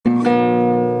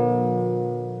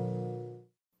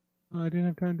I didn't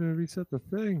have time to reset the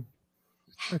thing.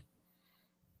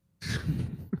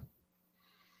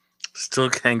 Still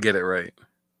can't get it right.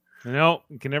 No,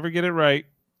 you can never get it right.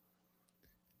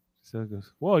 So it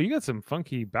goes, whoa, you got some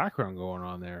funky background going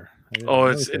on there. I Oh,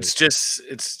 didn't it's notice it's it. just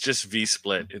it's just V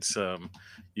split. It's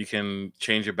you can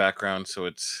change your background so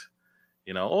it's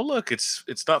oh look, it's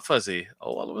not fuzzy.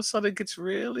 Oh, all of a sudden it gets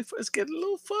it's getting a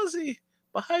little fuzzy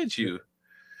behind Yeah. you.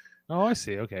 Oh, I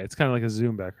see. Okay. It's kind of like a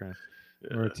Zoom background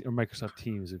or, Yeah. or Microsoft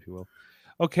Teams, if you will.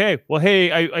 Okay. Well,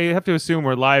 hey, I have to assume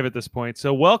we're live at this point.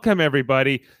 So, welcome,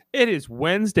 everybody. It is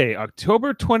Wednesday,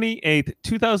 October 28th,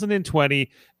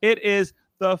 2020. It is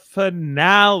the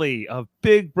finale of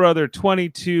Big Brother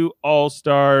 22 All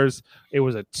Stars. It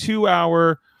was a 2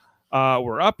 hour.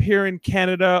 We're up here in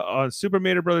Canada on Super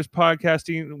Mader Brothers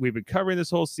Podcasting. We've been covering this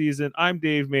whole season. I'm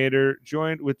Dave Mader,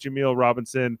 joined with Jameel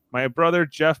Robinson, my brother,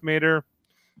 Jeff Mader.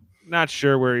 Not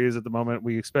sure where he is at the moment.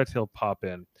 We expect he'll pop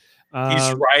in. He's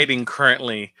Um, riding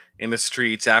currently in the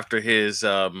streets after his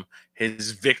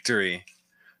victory.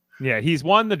 yeah, he's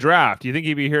won the draft. You think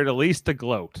he'd be here at least to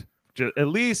gloat, at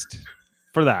least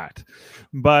for that.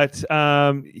 But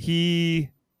he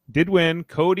did win.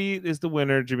 Cody is the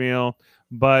winner, Jameel.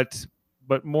 But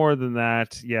more than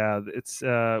that, yeah, it's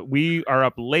we are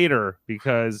up later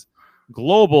because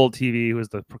Global TV,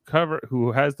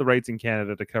 who has the rights in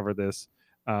Canada to cover this,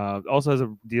 also has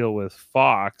a deal with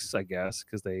Fox, I guess,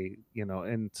 because they,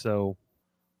 and so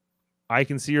I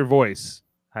Can See Your Voice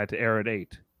had to air at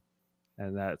 8,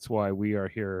 and that's why we are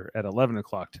here at 11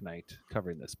 o'clock tonight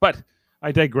covering this. But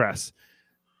I digress.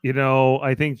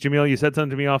 I think Jameel, you said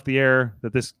something to me off the air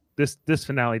that this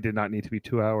finale did not need to be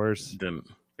 2 hours,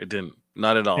 It didn't,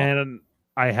 not at all. and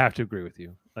I have to agree with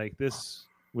you. Like, this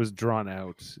was drawn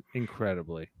out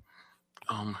incredibly.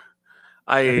 Um,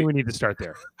 I I think we need to start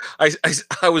there.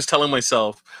 I was telling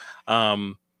myself,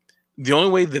 the only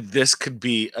way that this could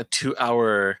be a 2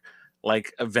 hour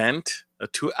event, a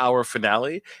 2 hour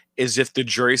finale, is if the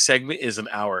jury segment is an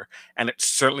hour, and it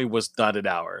certainly was not an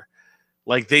hour.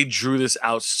 Like, they drew this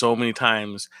out so many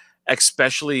times,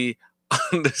 especially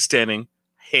understanding, True.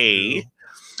 hey,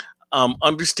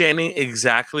 understanding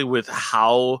exactly with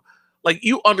how, like,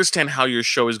 you understand how your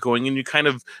show is going, and you kind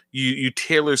of you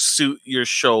tailor suit your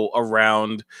show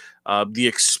around the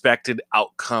expected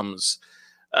outcomes.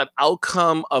 An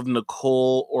outcome of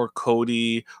Nicole or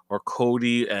Cody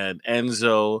and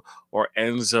Enzo, or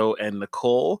Enzo and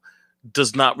Nicole,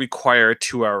 does not require a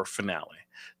 2 hour finale.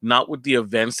 Not with the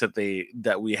events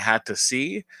that we had to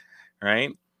see,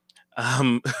 right?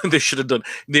 They should have done.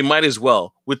 They might as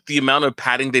well, with the amount of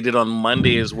padding they did on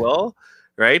Monday as well,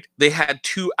 right? They had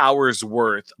 2 hours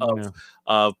worth Yeah.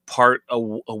 of part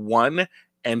one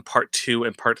and part two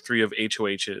and part three of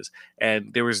HOHs,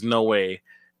 and there was no way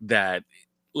that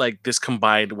this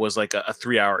combined was like a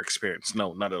 3 hour experience.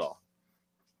 No, not at all.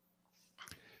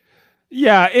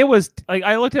 Yeah, it was like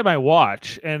I looked at my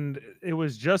watch and it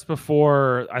was just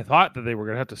before I thought that they were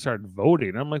going to have to start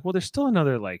voting. I'm like, well, there's still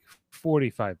another like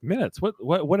 45 minutes. What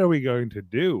are we going to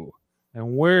do?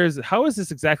 And how is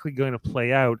this exactly going to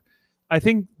play out? I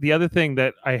think the other thing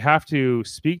that I have to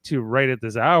speak to right at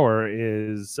this hour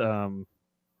is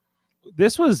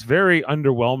this was very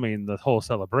underwhelming. The whole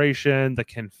celebration, the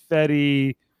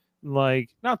confetti, like,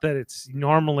 not that it's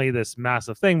normally this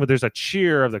massive thing, but there's a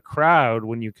cheer of the crowd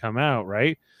when you come out,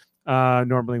 right?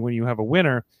 Normally when you have a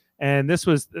winner, and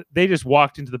they just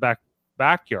walked into the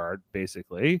backyard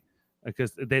basically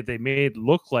because they made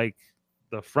look like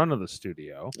the front of the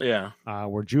studio, Yeah.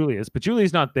 where Julie is, but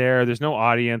Julie's not there. There's no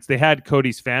audience. They had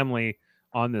Cody's family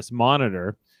on this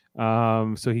monitor,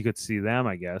 so he could see them,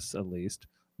 I guess, at least.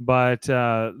 But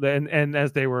and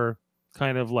as they were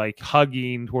kind of like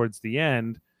hugging towards the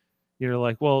end, you're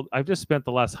like, well, I've just spent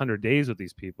the last 100 days with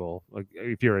these people. Like,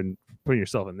 if you're putting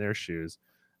yourself in their shoes,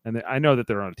 and I know that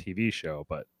they're on a TV show,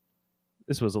 but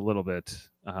this was a little bit.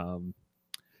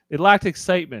 It lacked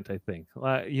excitement, I think.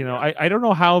 I don't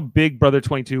know how Big Brother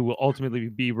 22 will ultimately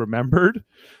be remembered,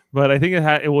 but I think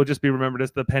it will just be remembered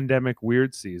as the pandemic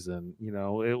weird season.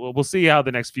 We'll see how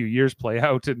the next few years play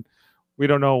out, and we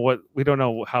don't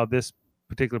know how this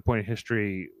particular point in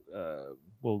history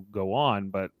will go on,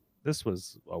 but this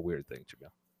was a weird thing, Jamil.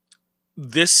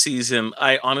 This season,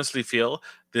 I honestly feel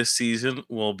this season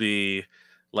will be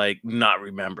not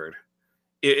remembered.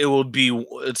 It will be.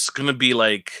 It's gonna be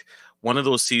like one of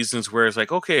those seasons where it's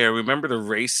like, okay, I remember the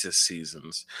racist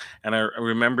seasons, and I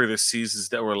remember the seasons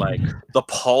that were like the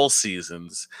Paul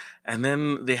seasons, and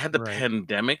then they had the Right.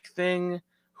 pandemic thing.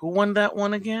 Who won that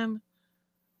one again?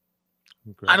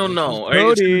 I don't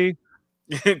Congratulations,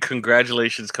 know. Cody.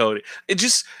 Congratulations, Cody. It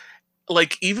just,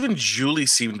 like, even Julie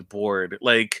seemed bored.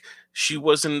 Like, she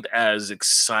wasn't as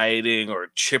exciting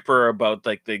or chipper about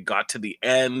like they got to the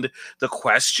end. The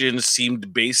questions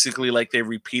seemed basically like they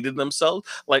repeated themselves.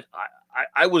 Like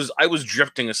I was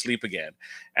drifting asleep again,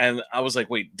 and I was like,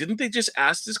 wait, didn't they just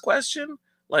ask this question?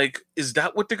 Like, is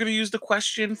that what they're gonna use the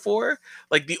question for?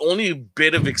 Like, the only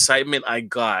bit of excitement I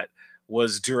got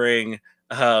was during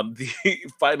the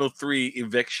final three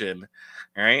eviction,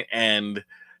 right? And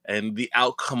the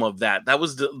outcome of that. That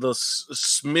was the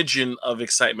smidgen of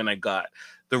excitement I got.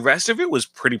 The rest of it was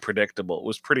pretty predictable. It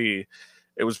was pretty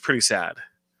sad.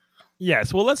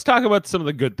 Yes. Well, let's talk about some of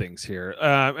the good things here.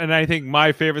 And I think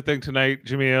my favorite thing tonight,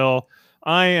 Jameel,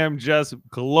 I am just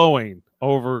glowing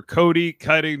over Cody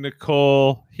cutting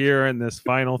Nicole here in this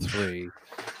final three.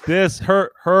 This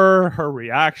her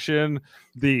reaction,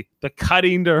 the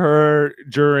cutting to her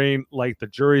during like the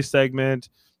jury segment,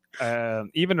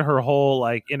 even her whole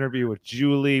like interview with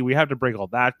Julie. We have to break all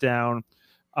that down.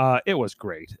 It was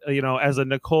great. As a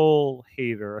Nicole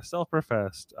hater, a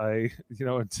self-professed, and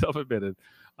self-admitted,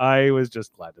 I was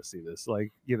just glad to see this.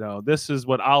 Like, this is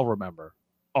what I'll remember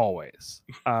always.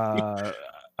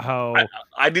 How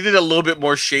I needed a little bit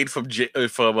more shade from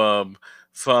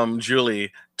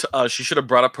Julie. She should have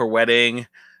brought up her wedding,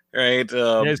 right?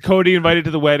 Is Cody invited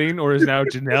to the wedding, or is now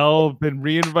Janelle been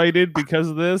re-invited because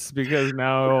of this? Because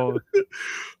now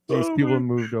these oh people my,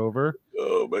 moved over.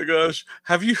 oh my gosh!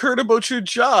 Have you heard about your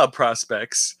job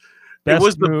prospects? It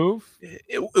was Best move.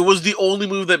 it was the only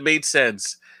move that made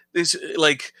sense. This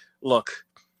like look,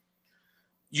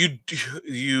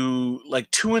 you like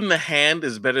two in the hand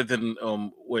is better than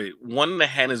one in the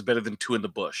hand is better than two in the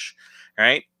bush,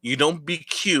 right? You don't be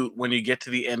cute when you get to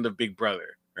the end of Big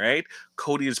Brother, right?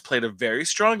 Cody has played a very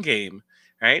strong game,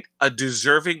 right? A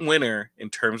deserving winner in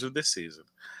terms of this season,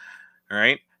 all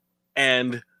right?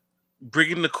 And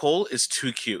bringing Nicole is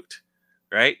too cute,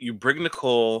 right? You bring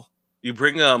Nicole, you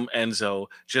bring Enzo,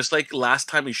 just like last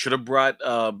time he should have brought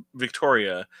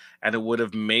Victoria, and it would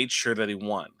have made sure that he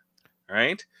won,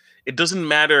 right? It doesn't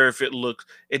matter if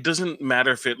it doesn't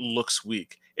matter if it looks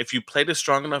weak. If you played a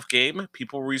strong enough game,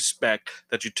 people respect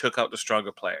that you took out the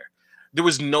stronger player. There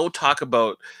was no talk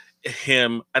about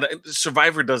him, and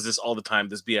Survivor does this all the time,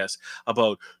 this BS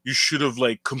about you should have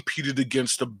like competed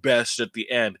against the best at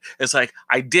the end. It's like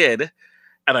I did,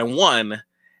 and I won,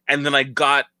 and then I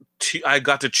got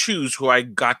to choose who I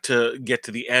got to get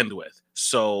to the end with.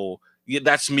 So yeah,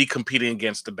 that's me competing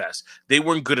against the best. They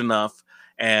weren't good enough,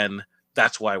 and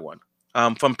that's why I won.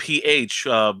 From PH,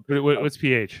 What's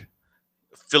PH?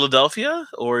 Philadelphia,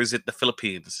 or is it the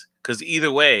Philippines? Because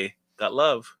either way, got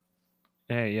love.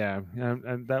 Hey, yeah,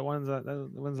 and that one's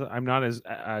I'm not as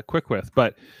quick with,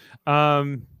 but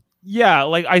yeah,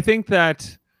 like I think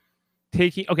that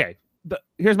taking okay.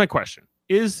 Here's my question: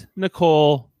 is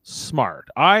Nicole smart?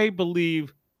 I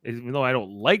believe, even though I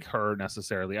don't like her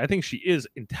necessarily, I think she is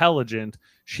intelligent.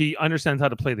 She understands how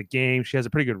to play the game. She has a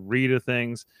pretty good read of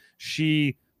things.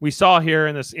 We saw here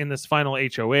in this final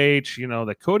HOH,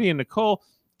 that Cody and Nicole,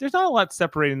 there's not a lot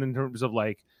separating in terms of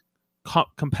like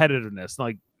competitiveness.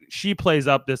 Like she plays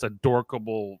up this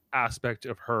adorable aspect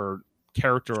of her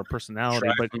character or personality,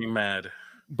 Drives me mad.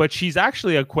 but she's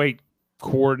actually a quite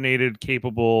coordinated,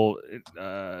 capable,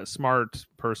 smart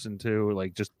person too,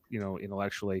 like just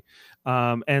intellectually.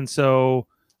 And so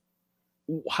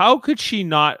how could she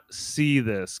not see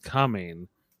this coming?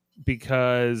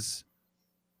 Because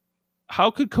how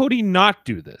could Cody not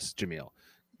do this, Jameel?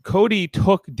 Cody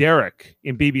took Derek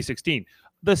in BB16,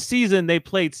 the season they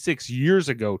played 6 years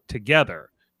ago together.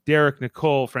 Derek,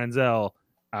 Nicole, Franzel,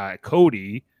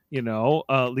 Cody,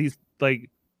 at least like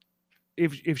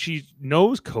if she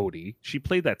knows Cody, she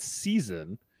played that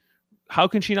season. How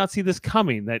can she not see this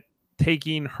coming? That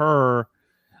taking her,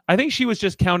 I think she was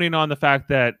just counting on the fact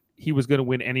that he was going to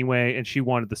win anyway, and she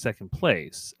wanted the second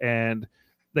place, and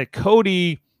that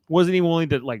Cody wasn't even willing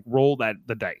to like roll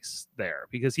the dice there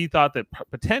because he thought that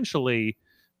potentially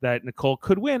that Nicole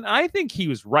could win. I think he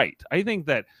was right. I think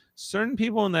that certain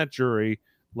people in that jury,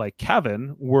 like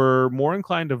Kevin, were more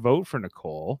inclined to vote for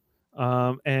Nicole.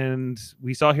 And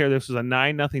we saw here this was a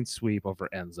 9-0 sweep over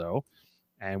Enzo.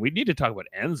 And we need to talk about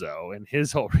Enzo and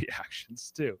his whole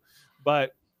reactions too.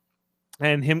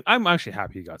 And him, I'm actually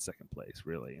happy he got second place,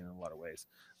 really, in a lot of ways.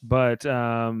 But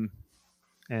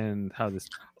and how this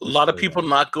a lot of people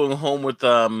not going home with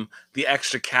the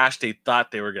extra cash they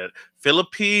thought they were good.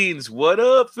 Philippines, what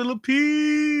up,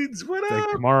 Philippines? What it's up?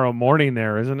 like tomorrow morning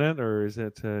there, isn't it? Or is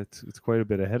it? It's quite a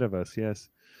bit ahead of us. Yes,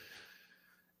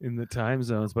 in the time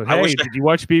zones. But hey, did you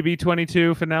watch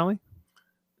BB22 finale?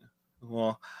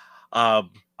 Well,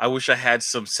 I wish I had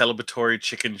some celebratory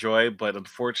chicken joy, but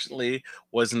unfortunately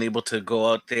wasn't able to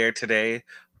go out there today.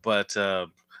 But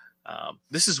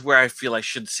This is where I feel I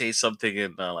should say something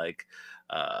in like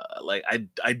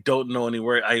I don't know any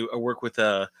word. I work with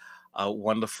a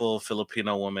wonderful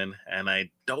Filipino woman, and I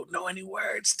don't know any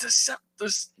words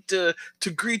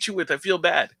to greet you with. I feel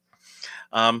bad.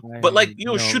 But like,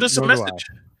 I shoot no, us a nor do I. message.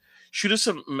 Shoot us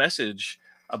a message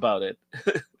about it.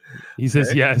 He says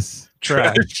Right? yes.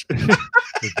 Trash. Would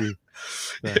be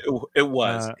the, It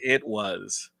was. uh, It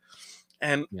was.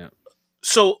 And yeah.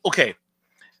 so, okay,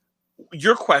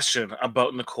 your question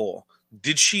about Nicole.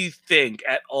 Did she think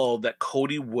at all that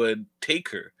Cody would take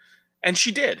her? And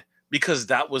she did, because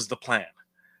that was the plan,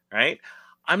 right?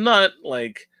 I'm not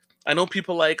like, I know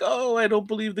people like, oh, I don't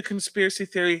believe the conspiracy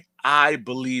theory. I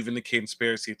believe in the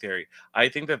conspiracy theory. I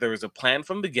think that there was a plan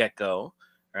from the get go,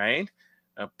 right?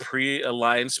 A pre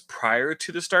alliance prior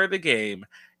to the start of the game,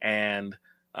 and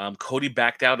Cody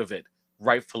backed out of it,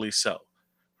 rightfully so,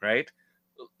 right?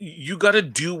 You got to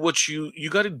do what you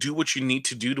got to do what you need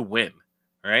to do to win,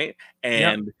 right?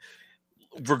 Yeah. And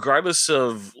regardless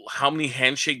of how many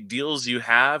handshake deals you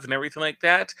have and everything like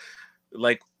that,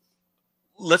 like,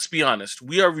 let's be honest,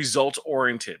 we are result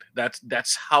oriented.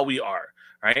 That's how we are,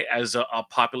 right? As a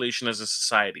population, as a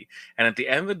society. And at the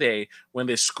end of the day, when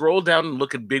they scroll down and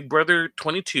look at Big Brother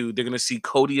 22, they're going to see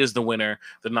Cody as the winner.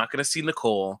 They're not going to see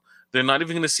Nicole. They're not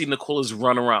even going to see Nicole as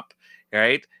runner up,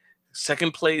 right?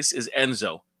 Second place is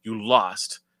Enzo. You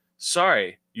lost.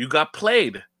 Sorry, you got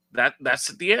played. That's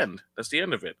at the end. That's the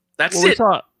end of it. That's Well, we it.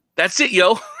 saw That's it,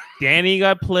 yo. Danny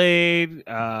got played,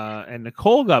 and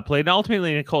Nicole got played. And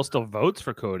ultimately, Nicole still votes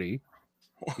for Cody.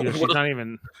 She's What not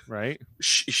even right.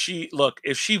 she look,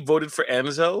 if she voted for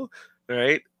Enzo,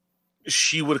 right,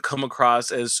 she would come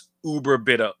across as uber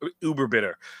bitter.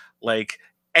 Like, Like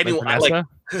anyone, I like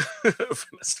Vanessa.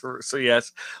 Vanessa. So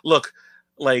yes, look,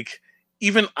 like,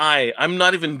 even I'm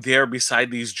not even there beside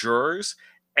these jurors,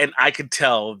 and I could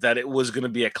tell that it was going to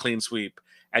be a clean sweep.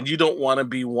 And you don't want to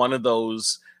be one of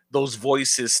those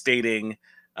voices stating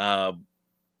uh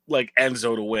like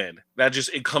Enzo to win. That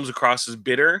just, it comes across as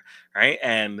bitter, right?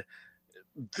 And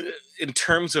in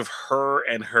terms of her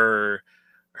and her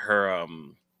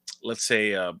let's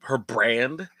say her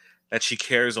brand that she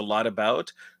cares a lot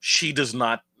about, she does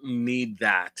not need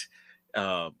that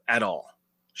at all.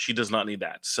 She does not need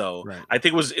that. So Right. I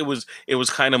think it was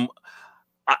kind of,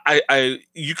 I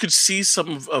you could see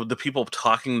some of the people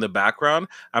talking in the background.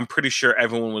 I'm pretty sure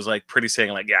everyone was like pretty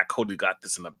saying like, yeah, Cody got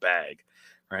this in the bag,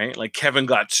 right? Like, Kevin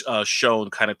got shown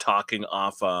kind of talking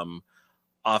off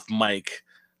mic,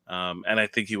 and I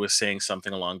think he was saying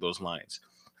something along those lines.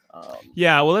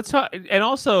 Yeah, well, let's talk. And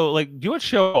also, like, do you know what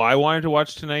show I wanted to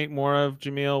watch tonight more of,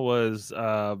 Jameel, was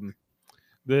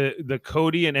the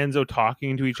Cody and Enzo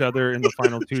talking to each other in the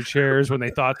final two chairs when they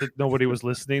thought that nobody was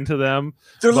listening to them.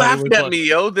 They're But it laughing was at like, me,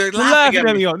 yo. They're they're laughing laughing at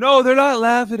at me. me. Oh, no, they're not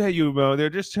laughing at you, Mo. They're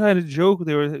just trying to joke.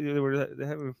 They were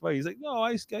having fun. He's like, no,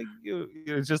 it's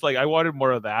just like I wanted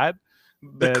more of that.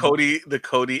 The Than Cody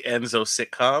Enzo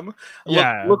sitcom. Look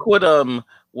yeah, look what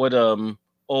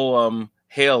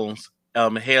Hales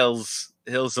and Hell's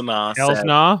said.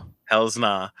 nah. Hell's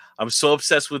nah. I'm so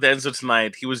obsessed with Enzo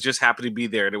tonight. He was just happy to be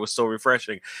there, and it was so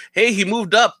refreshing. Hey, he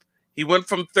moved up. He went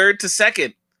from third to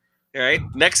second. All right.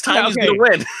 Next time Yeah, he's gonna okay.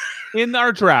 win. In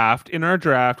our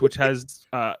draft, which has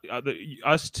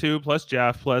us two plus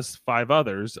Jeff plus five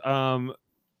others,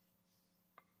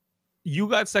 you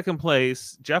got second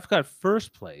place, Jeff got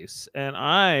first place, and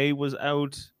I was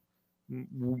out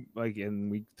like in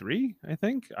week 3. I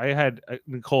think I had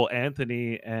Nicole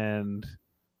Anthony and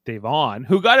Davon,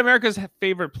 who got America's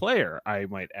favorite player, I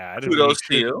might add, and we Kudos to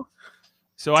should. you.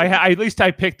 So at least I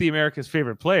picked the America's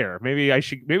favorite player. Maybe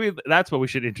that's what we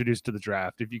should introduce to the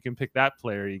draft. If you can pick that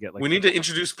player, you get like We need to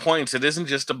introduce points. It isn't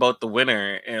just about the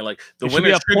winner, and like the it should winner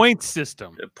be a should point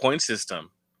system. point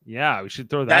system. Yeah, we should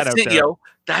throw that That's out it, there. yo.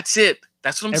 That's it.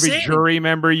 That's what I'm Every saying. jury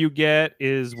member you get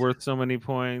is worth so many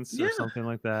points Yeah. or something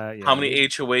like that. Yeah. How many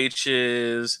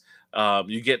HOHs?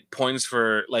 You get points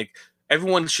for, like,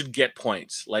 everyone should get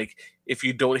points. Like, if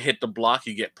you don't hit the block,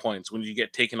 you get points. When you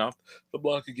get taken off the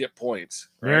block, you get points.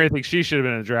 Right? Mary thinks she should have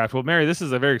been in a draft. Well, Mary, this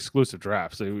is a very exclusive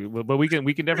draft, so but we can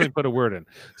definitely put a word in.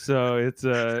 So it's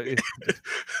the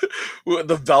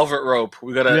velvet rope.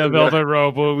 We gotta velvet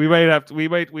rope. Well, we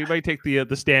might take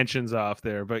the stanchions off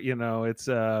there, but it's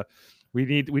we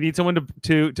need someone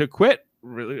to quit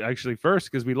really actually first,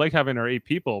 because we like having our 8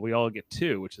 people. We all get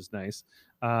 2, which is nice.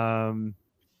 But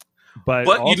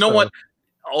also, you know what?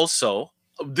 Also,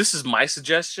 this is my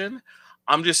suggestion.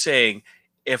 I'm just saying,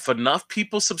 if enough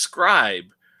people subscribe,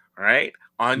 right,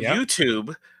 on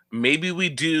YouTube, maybe we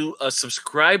do a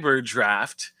subscriber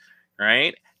draft,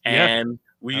 right? And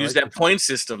we use that point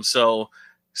system. So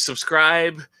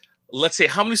subscribe, let's say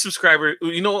how many subscribers.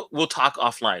 You know what? We'll talk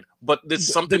offline. But this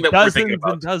is something The that we're thinking dozens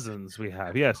and about. dozens we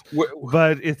have, yes, We're-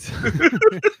 but it's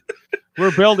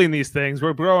we're building these things.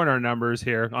 We're growing our numbers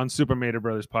here on Super Mario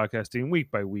Brothers podcasting week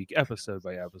by week, episode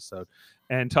by episode,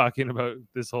 and talking about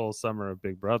this whole summer of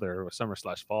Big Brother, or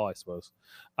summer/fall, I suppose.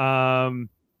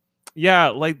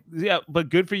 Yeah, but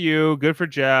good for you, good for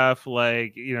Jeff.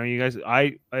 Like, you guys,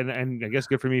 and I guess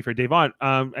good for me for Davon.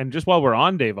 And just while we're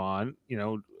on Davon,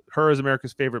 her as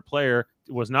America's favorite player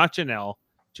was not Janelle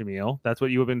Jamil. That's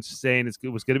what you have been saying. It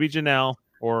was going to be Janelle,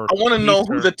 or I want to know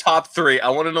who her. the top three. I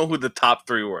want to know who the top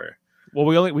three were. Well,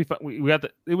 we got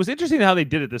the. It was interesting how they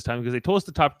did it this time, because they told us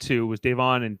the top two was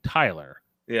Davon and Tyler.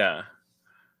 Yeah.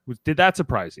 Did that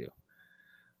surprise you?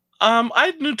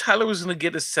 I knew Tyler was going to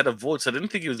get a set of votes. I didn't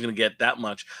think he was going to get that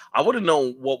much. I want to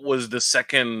know what was the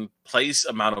second place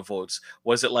amount of votes.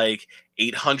 Was it like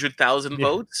 800,000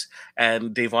 votes,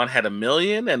 and Davon had 1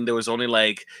 million, and there was only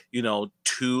like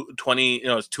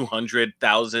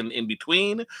 200,000 in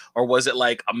between, or was it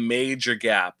like a major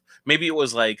gap? Maybe it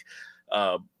was like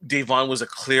Davon was a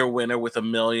clear winner with 1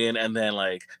 million, and then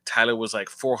like Tyler was like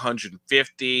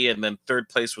 450, and then third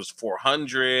place was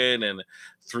 400 and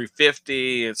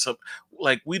 350, and so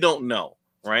like we don't know,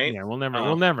 right? Yeah, we'll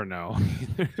never know.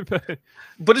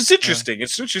 But it's interesting.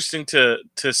 It's interesting to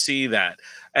see that,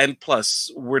 and plus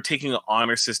we're taking an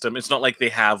honor system. It's not like they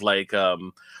have like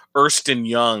Ernst &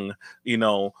 Young,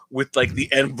 with like the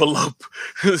envelope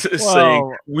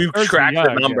saying we've tracked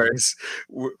the numbers.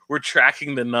 Yeah. We're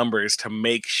tracking the numbers to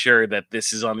make sure that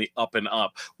this is on the up and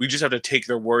up. We just have to take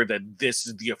their word that this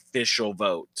is the official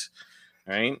vote,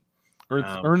 right?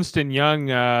 Ernst & Young.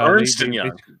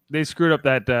 They screwed up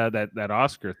that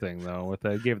Oscar thing though.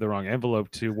 Gave the wrong envelope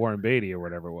to Warren Beatty or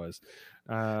whatever it was.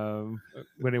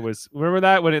 When it was, remember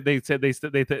that when they said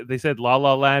La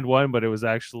La Land won, but it was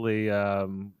actually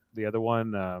the other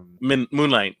one,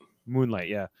 Moonlight. Moonlight,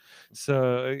 yeah.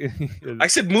 So I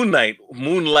said Moonlight.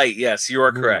 Moonlight. Yes, you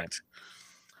are correct.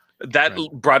 That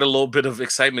brought a little bit of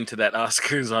excitement to that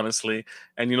Oscars, honestly.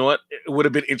 And you know what? It would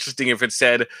have been interesting if it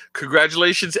said,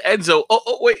 "Congratulations, Enzo."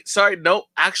 Oh, wait, sorry, no,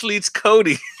 actually, it's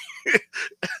Cody.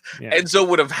 Yeah. Enzo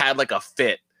would have had like a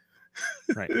fit.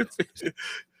 Right.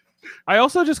 I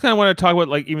also just kind of want to talk about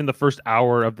like even the first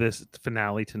hour of this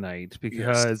finale tonight,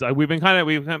 because we've been kind of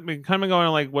going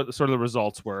on like what sort of the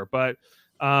results were, but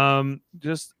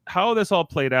just how this all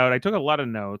played out. I took a lot of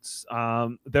notes.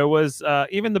 There was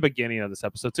even the beginning of this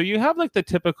episode. So you have like the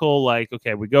typical like,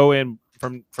 okay, we go in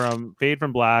from fade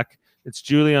from black. It's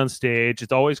Julie on stage.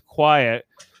 It's always quiet,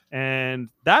 and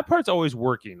that part's always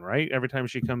working, right? Every time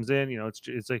she comes in,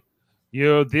 it's like,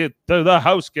 the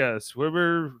house guests,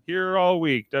 we're here all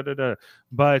week, but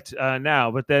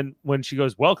then when she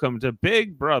goes, welcome to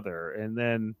Big Brother, and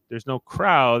then there's no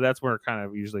crowd, that's where it kind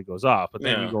of usually goes off. But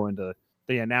then you go into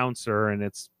the announcer, and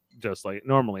it's just like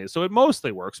normally, so it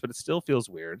mostly works, but it still feels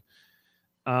weird.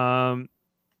 And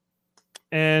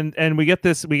we get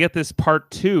this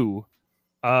part 2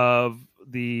 of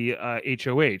the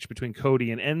HOH between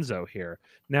Cody and Enzo here.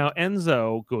 Now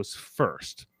Enzo goes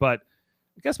first, but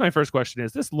I guess my first question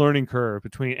is this learning curve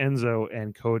between Enzo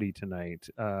and Cody tonight.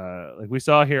 Like we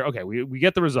saw here, okay, we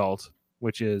get the result,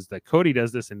 which is that Cody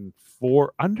does this in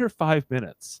under 5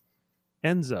 minutes.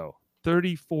 Enzo,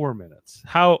 34 minutes.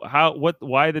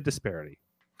 Why the disparity?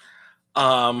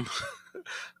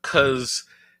 Because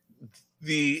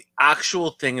the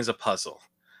actual thing is a puzzle.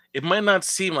 It might not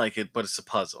seem like it, but it's a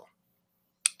puzzle.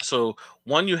 So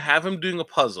one, you have him doing a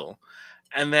puzzle,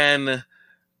 and then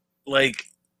like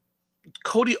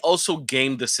Cody also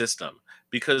gamed the system,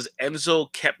 because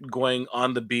Enzo kept going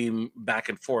on the beam back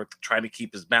and forth trying to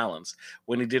keep his balance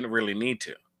when he didn't really need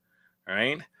to.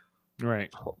 Right.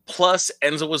 Plus,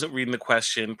 Enzo wasn't reading the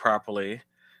question properly,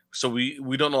 so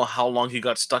we don't know how long he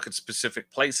got stuck at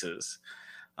specific places.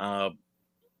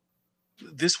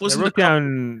 This wasn't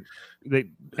down.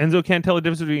 Enzo can't tell the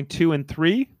difference between 2 and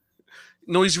 3.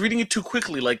 No, he's reading it too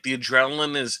quickly. Like the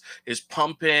adrenaline is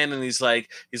pumping, and he's like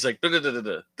da da da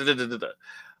da da da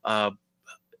da.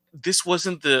 This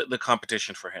wasn't the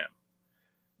competition for him.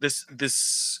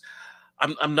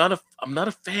 I'm not a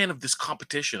fan of this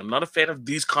competition. I'm not a fan of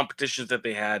these competitions that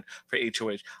they had for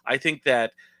HOH. I think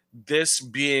that this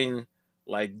being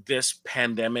like this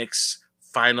pandemic's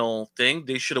final thing,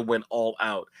 they should have went all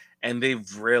out, and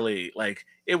they've really like.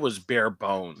 It was bare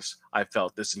bones. I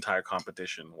felt this entire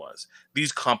competition was.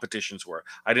 These competitions were.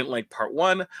 I didn't like part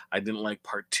 1. I didn't like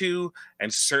part 2,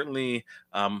 and certainly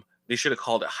they should have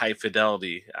called it High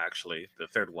Fidelity. Actually, the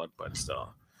third one, but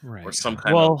still, or some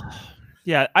kind of.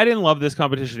 Yeah, I didn't love this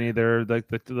competition either. Like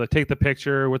the take the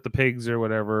picture with the pigs or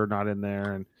whatever, not in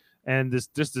there, and and this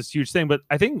huge thing. But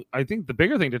I think the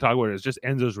bigger thing to talk about is just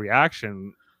Enzo's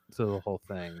reaction to the whole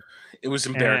thing, It was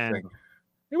and embarrassing.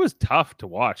 it was tough to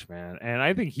watch, man. And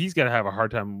I think he's gonna have a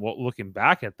hard time looking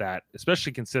back at that,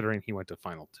 especially considering he went to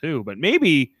final two. But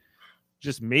maybe,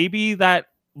 just maybe, that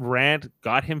rant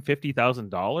got him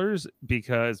 $50,000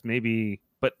 because maybe,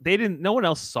 but they didn't. No one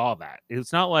else saw that.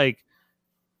 It's not like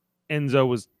Enzo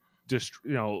was just,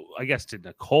 I guess to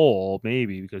Nicole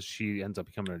maybe because she ends up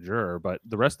becoming a juror, but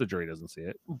the rest of the jury doesn't see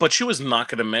it. But she was not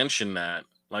going to mention that.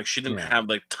 Like she didn't Yeah. have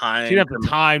like time. She didn't have the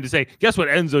time to say, guess what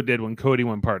Enzo did when Cody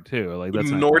won part two. Like that's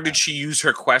nor did she use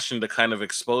her question to kind of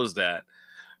expose that.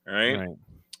 Right.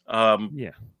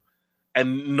 Yeah.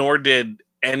 And nor did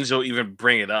Enzo even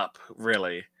bring it up,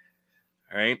 really.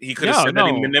 Right? He could have said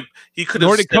that he could have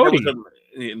Nor said did Cody.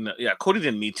 Yeah, Cody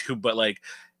didn't need to, but like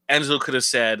Enzo could have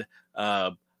said,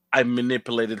 I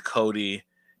manipulated Cody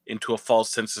into a false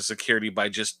sense of security by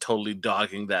just totally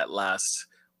dogging that last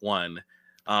one.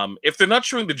 If they're not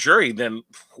showing the jury, then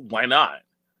why not?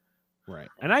 Right.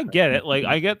 And I get it. Like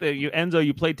I get that Enzo,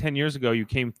 you played 10 years ago, you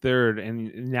came third,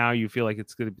 and now you feel like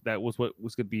that was what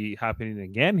was gonna be happening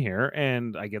again here.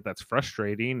 And I get that's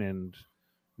frustrating and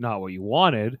not what you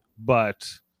wanted, but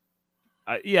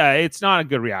yeah, it's not a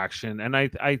good reaction. And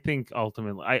I think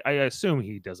ultimately I assume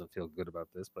he doesn't feel good about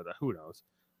this, but who knows?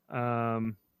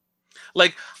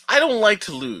 Like, I don't like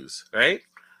to lose, right?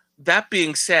 That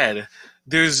being said,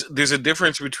 there's a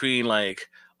difference between like,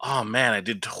 oh man, I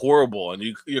did horrible, and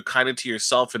you're kind of to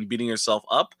yourself and beating yourself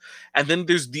up, and then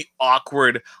there's the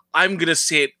awkward, I'm gonna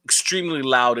say it extremely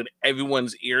loud in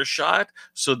everyone's earshot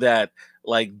so that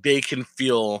like they can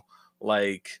feel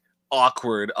like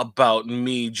awkward about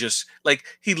me. Just like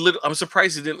I'm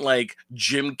surprised he didn't like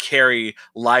Jim Carrey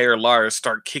liar Lars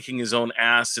start kicking his own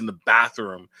ass in the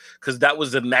bathroom, because that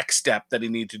was the next step that he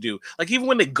needed to do. Like even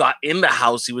when they got in the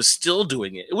house, he was still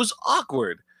doing it. It was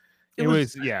awkward. It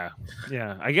was yeah.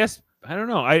 I guess I don't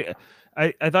know. I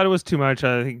thought it was too much.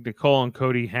 I think Nicole and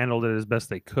Cody handled it as best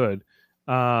they could.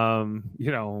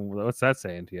 What's that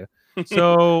saying to you?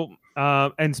 So,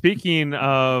 and speaking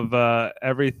of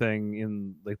everything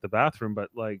in like the bathroom, but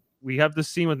like we have this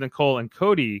scene with Nicole and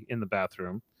Cody in the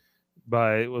bathroom,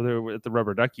 they're at the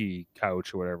rubber ducky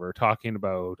couch or whatever, talking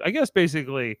about, I guess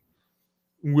basically,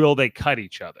 will they cut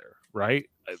each other? Right?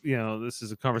 This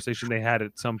is a conversation they had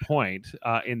at some point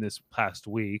in this past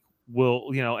week.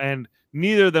 And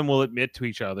neither of them will admit to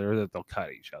each other that they'll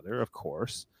cut each other, of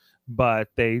course, but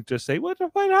they just say, what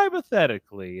if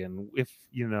hypothetically? And if,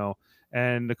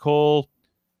 and Nicole,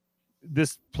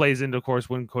 this plays into, of course,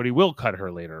 when Cody will cut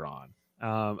her later on.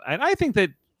 And I think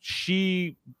that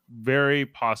she very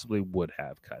possibly would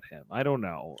have cut him. I don't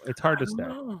know. It's hard to say.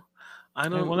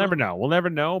 We'll never know. We'll never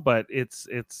know, but it's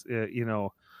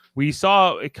we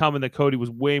saw it coming that Cody was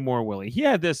way more willing. He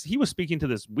was speaking to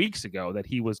this weeks ago that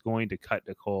he was going to cut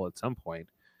Nicole at some point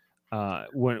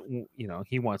when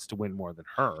he wants to win more than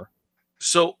her.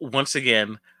 So once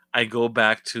again, I go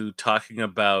back to talking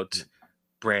about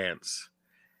brands,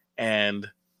 and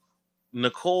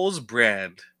Nicole's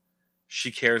brand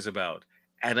she cares about,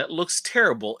 and it looks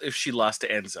terrible if she lost to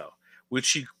Enzo, which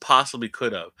she possibly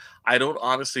could have. I don't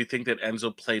honestly think that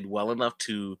Enzo played well enough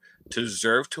to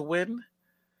deserve to win.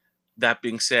 That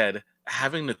being said,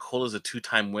 having Nicole as a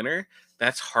two-time winner,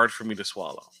 that's hard for me to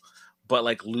swallow. But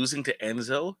like losing to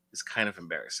Enzo is kind of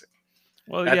embarrassing.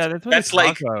 Well, that's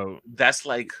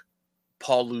like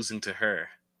Paul losing to her.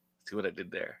 See what I did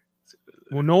there?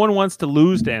 Well, no one wants to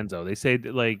lose to Enzo. They say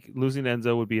that, like, losing to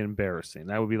Enzo would be embarrassing.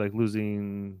 That would be like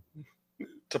losing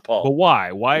to Paul. But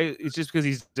why? Why? It's just because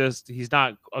he's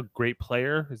not a great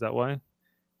player. Is that why?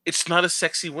 It's not a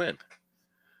sexy win.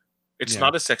 It's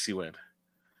not a sexy win.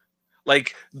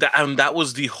 Like that, and that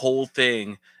was the whole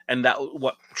thing, and that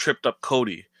what tripped up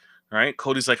Cody. Right?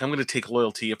 Cody's like, I'm going to take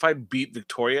loyalty. If I beat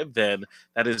Victoria, then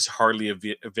that is hardly a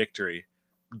victory.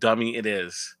 Dummy, it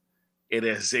is. It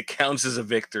is. It counts as a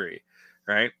victory.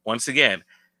 Right? Once again,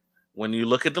 when you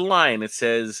look at the line, it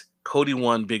says Cody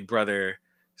won Big Brother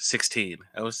 16.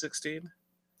 I was 16?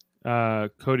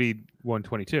 Cody won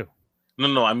 22.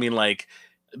 No. I mean, like,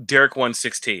 Derek won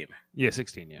 16. Yeah,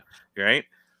 16, yeah. Right?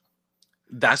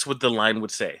 That's what the line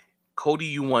would say. Cody,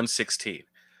 you won 16.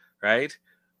 Right?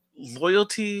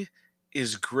 Loyalty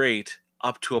is great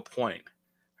up to a point,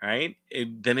 right?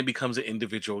 Then it becomes an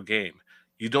individual game.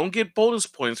 You don't get bonus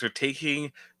points for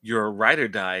taking your ride or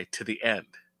die to the end.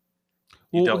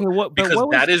 You don't. Because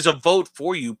that is a vote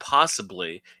for you,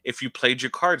 possibly, if you played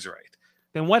your cards right.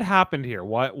 Then what happened here?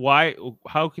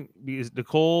 Because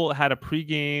Nicole had a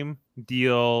pregame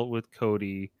deal with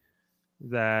Cody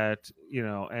that,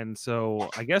 and so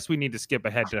I guess we need to skip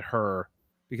ahead to her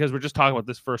because we're just talking about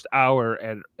this first hour,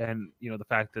 and you know, the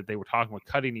fact that they were talking about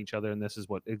cutting each other, and this is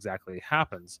what exactly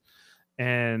happens.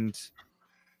 And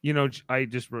you know, I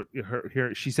just wrote her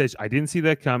here. She says, "I didn't see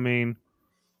that coming.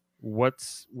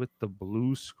 What's with the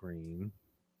blue screen?"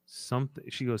 Something,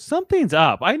 she goes, "Something's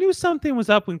up. I knew something was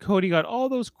up when Cody got all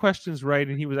those questions right,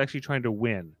 and he was actually trying to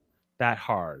win that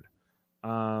hard."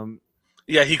 Um,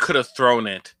 Yeah, he could have thrown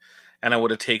it, and I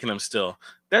would have taken him still.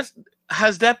 That's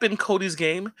has that been Cody's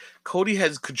game? Cody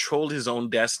has controlled his own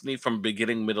destiny from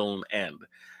beginning, middle, and end,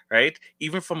 right?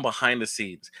 Even from behind the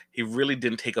scenes, he really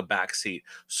didn't take a back seat.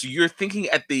 So you're thinking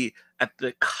at the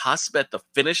cusp, at the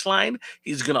finish line,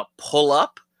 he's gonna pull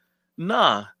up?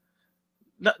 Nah,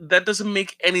 no, that doesn't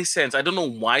make any sense. I don't know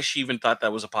why she even thought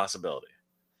that was a possibility.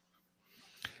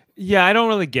 yeah, I don't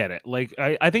really get it. Like,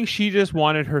 I think she just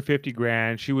wanted her 50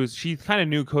 grand. She kind of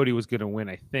knew Cody was gonna win,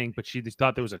 I think, but she just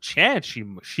thought there was a chance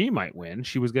she might win.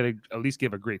 She was gonna at least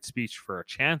give a great speech for a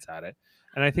chance at it.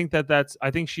 And I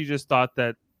think she just thought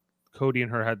that Cody and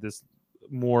her had this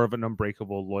more of an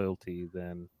unbreakable loyalty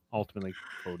than ultimately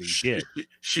Cody did.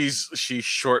 She's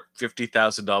short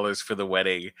 $50,000 for the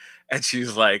wedding, and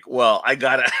she's like, "Well, I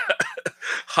gotta.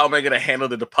 How am I gonna handle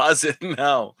the deposit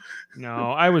now?"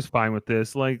 No, I was fine with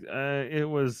this. Like, it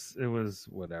was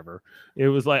whatever. It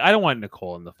was like I don't want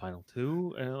Nicole in the final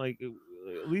two.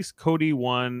 At least Cody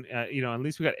won. You know, at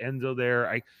least we got Enzo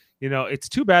there. You know, it's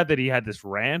too bad that he had this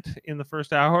rant in the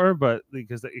first hour, but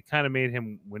because it kind of made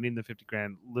him winning the 50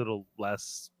 grand little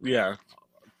less Yeah,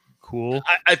 cool.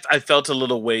 I felt a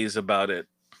little ways about it.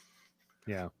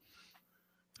 Yeah,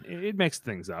 it makes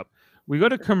things up. We go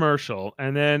to commercial,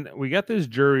 and then we get this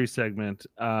jury segment.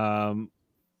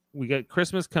 We get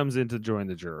Christmas comes in to join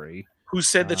the jury. Who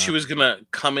said that she Uh, was gonna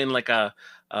come in like a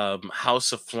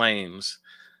house of flames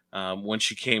when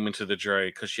she came into the jury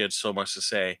because she had so much to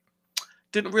say?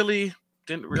 Didn't really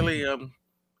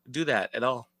do that at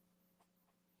all.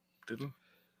 Didn't.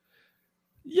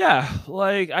 Yeah,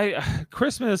 like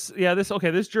Christmas, yeah,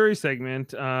 this jury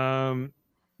segment,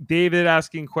 David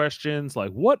asking questions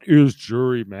like what is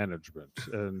jury management,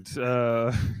 and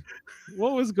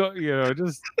what was going, you know,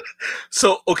 just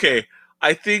So okay,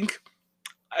 I think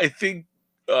I think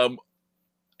um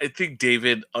I think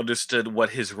David understood what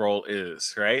his role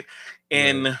is, right?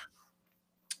 right.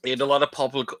 In a lot of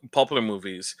popular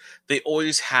movies, they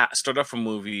always start off a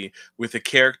movie with a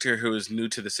character who is new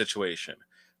to the situation,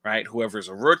 right? Whoever's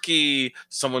a rookie,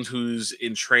 someone who's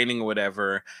in training or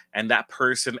whatever, and that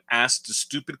person asks the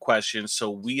stupid questions so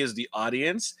we as the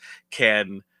audience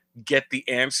can get the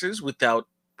answers without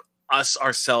us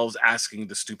ourselves asking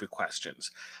the stupid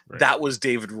questions. Right. That was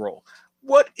David Roll.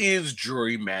 What is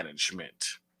jury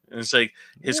management? And it's like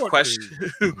his What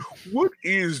question, is what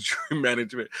is jury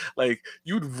management? Like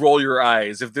you'd roll your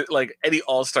eyes if like any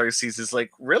all-star sees it's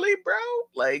like, really, bro?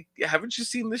 Like, haven't you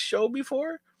seen this show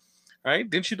before? Right?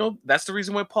 Didn't you know that's the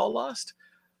reason why Paul lost?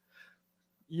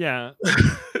 yeah,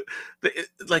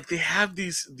 Like they have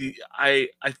I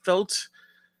felt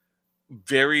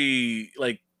very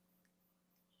like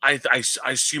I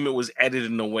assume it was edited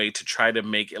in a way to try to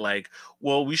make it like,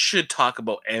 well, we should talk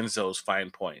about Enzo's fine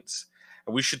points,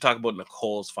 and we should talk about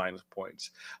Nicole's fine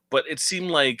points. But it seemed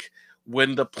like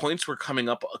when the points were coming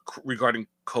up regarding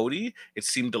Cody, it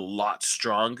seemed a lot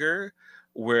stronger.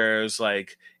 Whereas,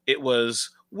 like, it was,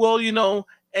 well, you know,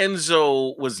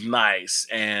 Enzo was nice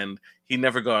and he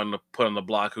never got on the, put on the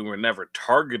block. We were never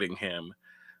targeting him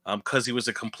because he was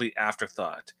a complete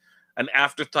afterthought. An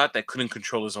afterthought that couldn't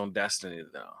control his own destiny,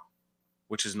 though,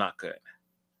 which is not good.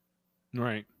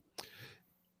 right.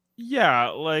 Yeah,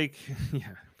 like yeah,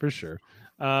 for sure.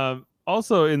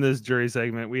 Also in this jury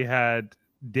segment, we had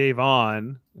Dave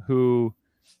on who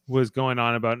was going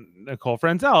on about Nicole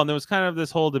Frenzel, and there was kind of this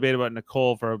whole debate about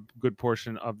Nicole for a good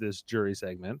portion of this jury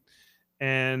segment.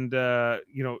 And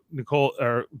you know, Nicole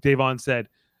or Davon said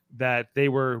that they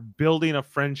were building a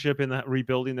friendship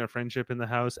rebuilding their friendship in the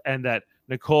house, and that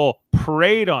Nicole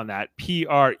preyed on that, Prey,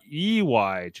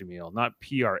 Jamil, not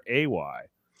Pray.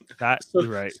 That So,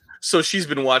 right. so she's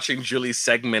been watching Julie's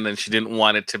segment and she didn't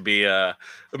want it to be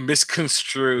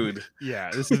misconstrued. Yeah,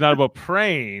 this is not about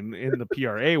praying in the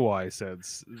Pray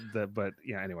sense. That, but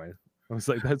yeah. Anyway, I was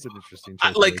like, that's an interesting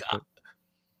choice of Like words. But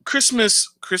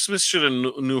Christmas should have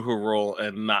knew her role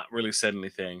and not really said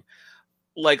anything.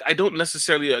 Like I don't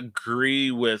necessarily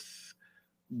agree with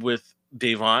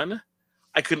Davon.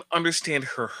 I can understand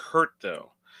her hurt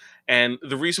though, and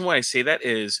the reason why I say that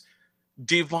is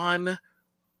Devon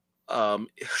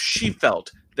she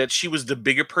felt that she was the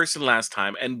bigger person last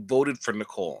time and voted for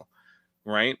Nicole,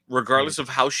 right? right, Regardless of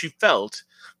how she felt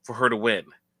for her to win,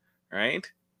 right?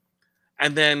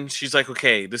 And then she's like,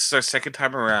 okay, this is our second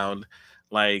time around.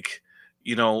 Like,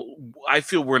 I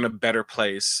feel we're in a better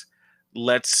place.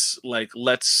 Let's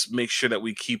make sure that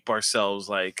we keep ourselves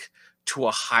like to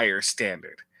a higher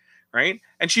standard, right?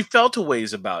 And she felt a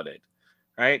ways about it,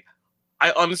 right?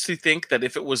 I honestly think that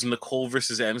if it was Nicole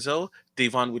versus Enzo,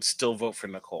 Devon would still vote for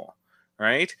Nicole,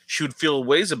 right? She would feel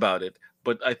ways about it,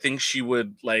 but I think she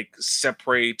would like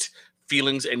separate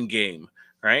feelings and game,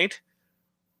 right?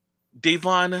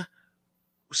 Devon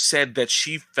said that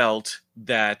she felt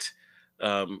that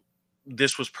um,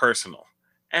 this was personal.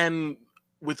 And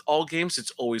with all games,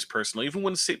 it's always personal. Even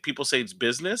when people say it's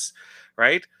business,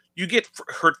 right? You get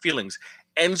hurt feelings.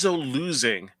 Enzo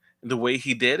losing the way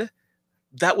he did,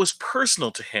 that was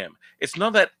personal to him. It's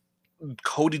not that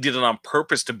Cody did it on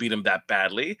purpose to beat him that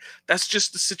badly. That's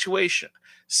just the situation.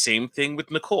 Same thing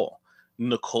with Nicole.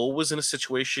 Nicole was in a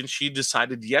situation she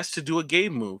decided, yes, to do a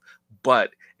game move,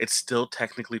 but it's still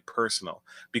technically personal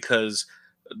because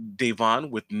Devon,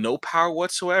 with no power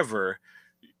whatsoever,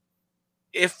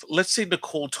 if let's say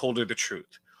Nicole told her the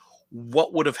truth,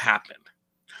 what would have happened?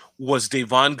 Was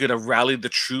Devon gonna rally the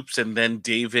troops and then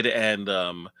David and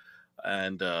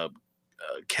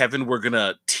Kevin were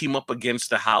gonna team up against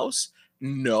the house?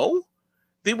 No,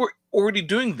 they were already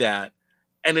doing that,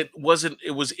 and it wasn't.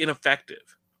 It was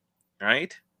ineffective,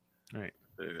 right? Right.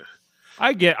 Ugh.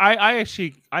 I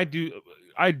actually I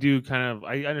do kind of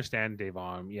I understand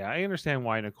Devon. Yeah, I understand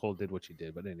why Nicole did what she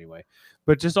did, but anyway.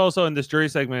 But just also in this jury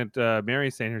segment,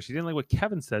 Mary's saying here she didn't like what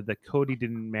Kevin said that Cody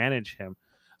didn't manage him.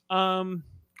 Um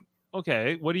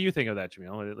okay, what do you think of that,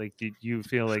 Jamil? Like did you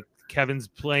feel like Kevin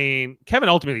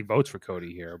ultimately votes for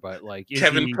Cody here, but like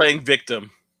Kevin playing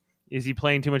victim. is he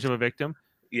playing too much of a victim?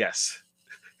 Yes.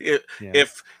 I- Yeah.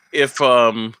 If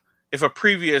a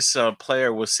previous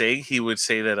player was saying, he would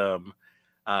say that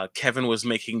Kevin was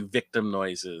making victim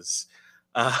noises.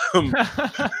 Um,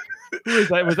 Who is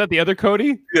that? Was that the other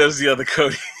Cody? that was the other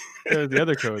Cody. That was the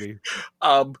other Cody.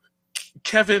 um,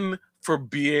 Kevin for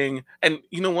being, and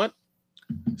you know what?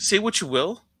 Say what you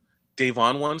will,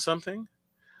 Davon won something.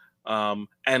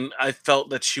 And I felt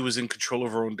that she was in control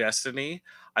of her own destiny.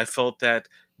 I felt that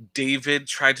David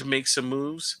tried to make some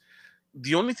moves.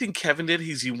 The only thing Kevin did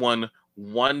is he won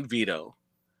one veto,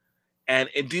 and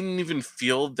it didn't even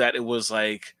feel that it was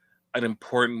like an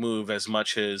important move as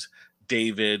much as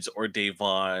David's or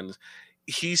Davon's.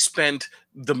 He spent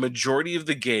the majority of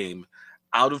the game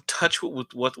out of touch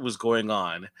with what was going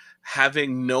on,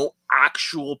 having no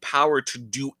actual power to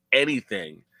do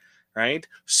anything, right?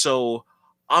 So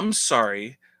I'm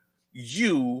sorry,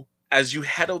 you, as you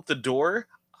head out the door,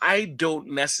 I don't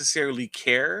necessarily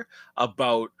care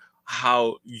about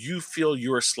how you feel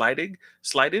you're slighted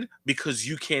because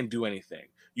you can't do anything.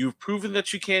 You've proven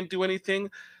that you can't do anything,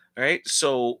 right?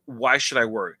 So why should I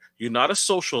worry? You're not a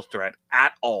social threat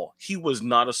at all. He was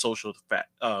not a social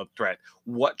threat.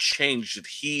 What change did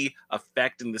he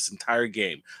affect in this entire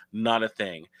game? Not a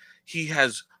thing. He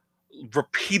has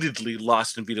repeatedly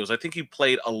lost in vetoes. I think he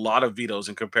played a lot of vetoes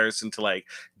in comparison to like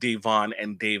Devon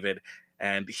and David,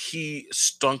 and he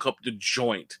stunk up the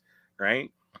joint,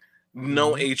 right?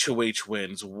 No Mhm. HOH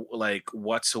wins like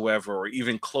whatsoever, or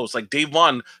even close. Like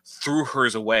Devon threw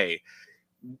hers away.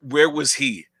 Where was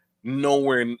he?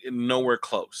 Nowhere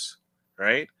close,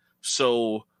 right?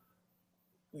 So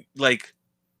like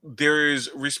there's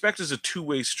respect is a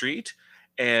two-way street,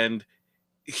 and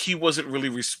he wasn't really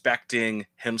respecting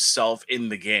himself in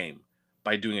the game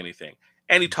by doing anything.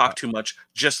 And he talked too much,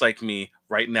 just like me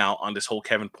right now on this whole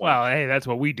Kevin point. Well, hey, that's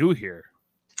what we do here.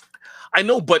 I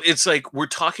know, but it's like we're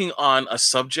talking on a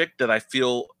subject that I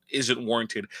feel isn't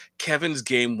warranted. Kevin's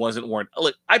game wasn't warranted.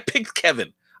 Like I picked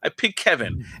Kevin.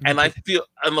 And I feel,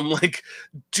 and I'm like,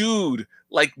 dude,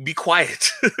 like be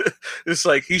quiet. It's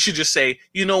like he should just say,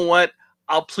 you know what?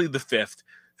 I'll plead the fifth.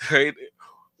 Right?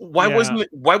 Why Yeah. wasn't it?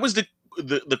 Why was the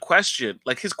question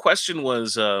like his question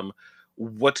was,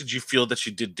 what did you feel that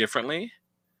you did differently?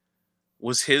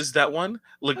 Was his that one?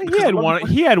 Like He because the had one, one.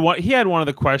 He had one of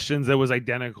the questions that was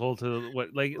identical to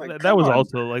what like like, that come was on.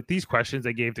 also like these questions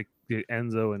they gave to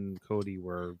Enzo and Cody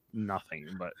were nothing,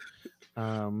 but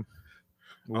um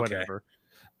Okay. whatever.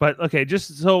 But okay,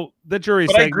 just so the jury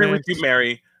But I agree with segment, you,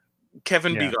 Mary.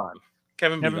 Kevin be yeah, gone.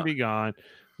 Kevin be Kevin gone. be gone.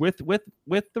 With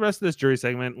the rest of this jury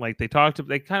segment, like they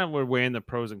kind of were weighing the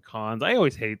pros and cons. I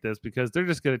always hate this because they're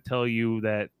just gonna tell you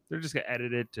that they're just gonna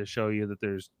edit it to show you that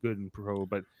there's good and pro,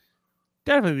 but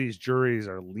definitely these juries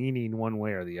are leaning one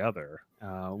way or the other.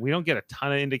 We don't get a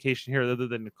ton of indication here other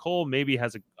than Nicole maybe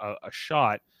has a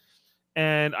shot.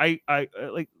 And I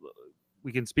like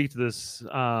we can speak to this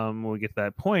when we get to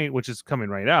that point, which is coming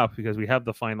right up because we have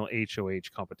the final HOH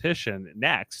competition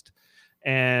next.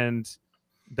 And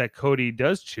that Cody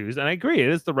does choose, and I agree, it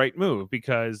is the right move,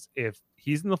 because if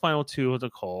he's in the final two with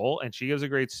Nicole and she gives a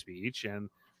great speech and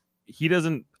he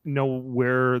doesn't know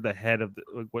where the head of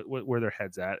where their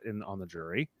head's at on the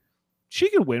jury, she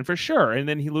could win for sure. And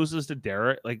then he loses to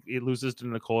Derek, like he loses to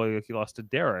Nicole, like he lost to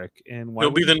Derek. And why He'll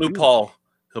would be he the new do that? Paul.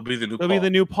 He'll be the new He'll Paul. be the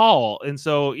new Paul. And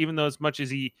so even though as much as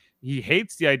he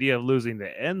hates the idea of losing to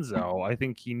Enzo, I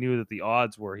think he knew that the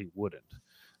odds were he wouldn't.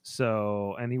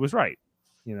 So, and he was right,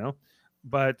 you know.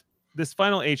 But this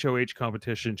final HOH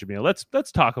competition, Jamil,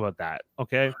 let's talk about that.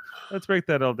 Okay, let's break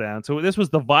that all down. So this was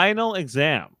the vinyl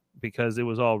exam because it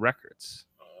was all records.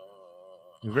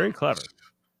 You're very clever.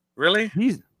 Really?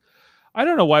 I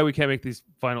don't know why we can't make these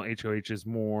final HOHs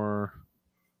more.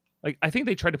 Like, I think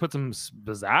they tried to put some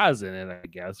pizzazz in it, I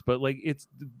guess, but like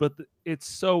it's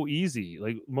so easy.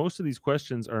 Like most of these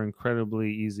questions are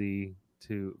incredibly easy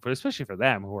especially for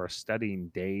them who are studying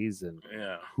days and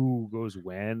who goes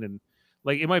when, and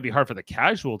like it might be hard for the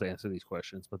casual to answer these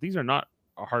questions, but these are not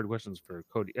hard questions for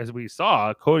Cody. As we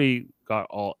saw, Cody got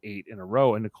all 8 in a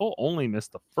row, and Nicole only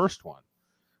missed the first one,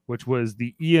 which was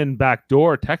the Ian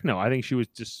backdoor techno. I think she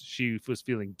was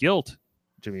feeling guilt,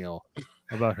 Jamil,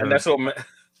 about her. And that's what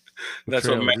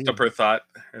messed up her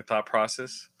thought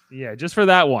process. Yeah, just for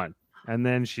that one, and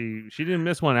then she didn't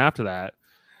miss one after that.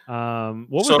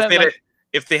 What so was that like?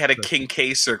 If they had a King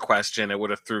Kaser question, it would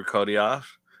have threw Cody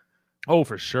off. Oh,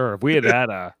 for sure. If we had had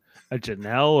a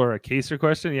Janelle or a Kaser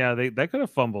question, yeah, that could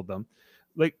have fumbled them.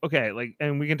 Like, okay, like,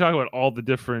 and we can talk about all the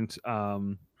different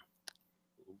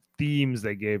themes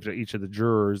they gave to each of the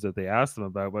jurors that they asked them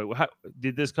about. But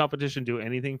did this competition do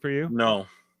anything for you? No.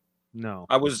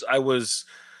 I was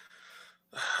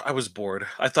bored.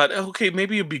 I thought, okay,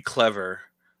 maybe it'd be clever,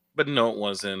 but no, it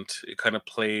wasn't. It kind of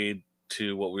played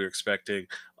to what we were expecting.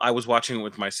 I was watching it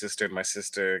with my sister, and my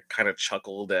sister kind of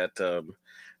chuckled at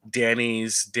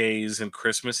Danny's days and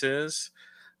Christmases,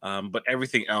 but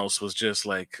everything else was just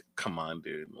like, come on,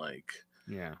 dude! Like,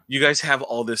 yeah, you guys have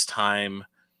all this time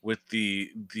with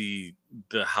the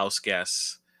house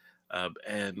guests,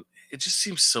 and it just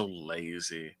seems so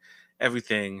lazy.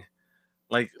 Everything.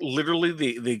 Like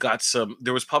literally, they got some.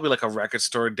 There was probably like a record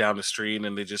store down the street,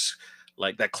 and they just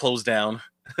like that closed down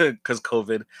because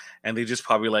COVID, and they just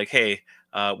probably like, hey,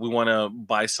 we want to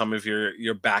buy some of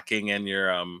your backing and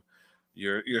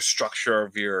your structure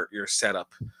of your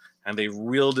setup, and they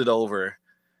reeled it over,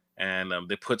 and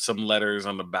they put some letters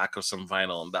on the back of some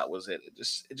vinyl, and that was it.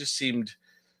 It just seemed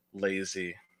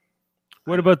lazy.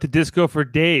 What about the Disco for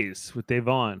Days with Dave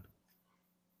Vaughn?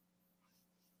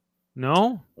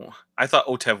 No, I thought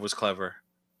Otev was clever.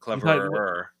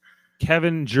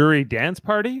 Kevin Jury Dance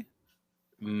Party?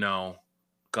 No,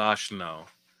 gosh, no.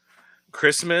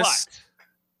 Christmas? What?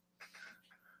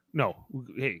 No.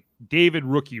 Hey, David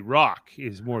Rookie Rock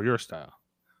is more your style.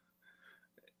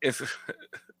 If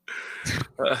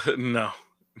no,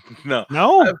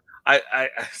 I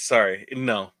sorry,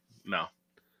 no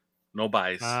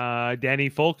buys. Danny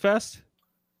Folkfest?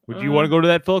 Would you want to go to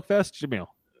that Folkfest, Jamil?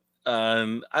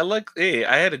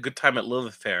 I had a good time at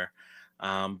Lilith Fair,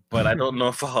 but I don't know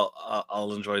if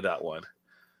I'll enjoy that one.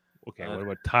 Okay, what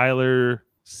about Tyler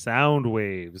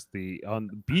Soundwaves, on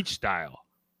the beach style?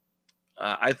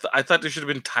 I thought there should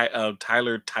have been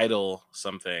Tyler Title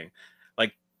something,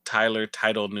 like Tyler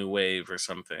Title New Wave or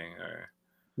something. Or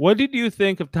what did you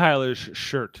think of Tyler's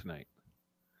shirt tonight?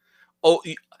 Oh,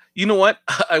 you know what?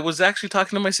 I was actually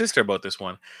talking to my sister about this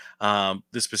one,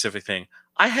 this specific thing.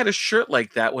 I had a shirt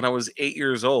like that when I was 8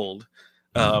 years old.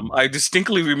 I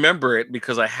distinctly remember it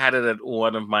because I had it at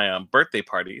one of my birthday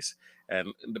parties.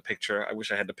 And the picture, I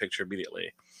wish I had the picture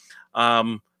immediately.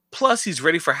 Plus, he's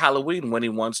ready for Halloween when he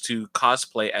wants to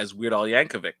cosplay as Weird Al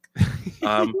Yankovic.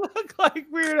 You look like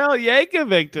Weird Al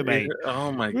Yankovic tonight.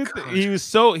 Oh my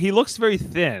god! He looks very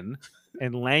thin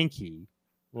and lanky,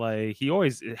 like he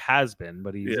always has been,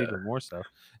 but he's even more so.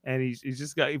 And he's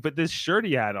just got. But this shirt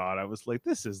he had on, I was like,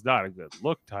 this is not a good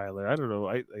look, Tyler. I don't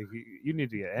know. You need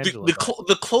to get Angela.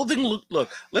 The clothing look.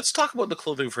 Let's talk about the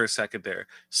clothing for a second. There,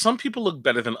 some people look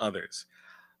better than others.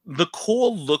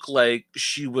 Nicole looked like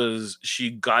she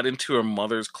got into her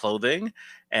mother's clothing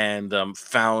and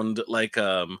found like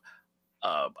a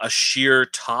sheer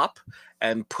top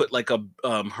and put like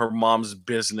her mom's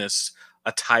business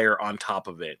attire on top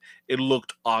of it. It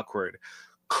looked awkward.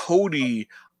 Cody,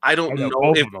 I don't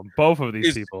know if both of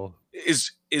these people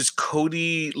is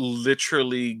Cody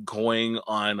literally going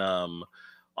on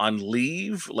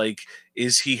leave? Like,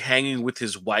 is he hanging with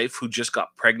his wife who just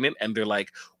got pregnant and they're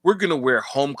like, we're gonna wear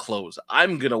home clothes,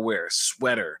 I'm gonna wear a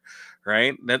sweater,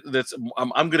 right?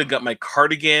 I'm gonna get my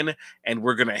cardigan and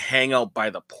we're gonna hang out by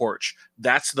the porch.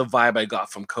 That's the vibe I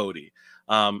got from Cody.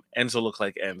 Enzo looked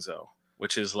like Enzo,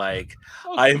 which is like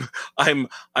Okay.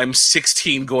 I'm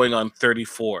 16 going on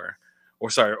 34,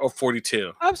 or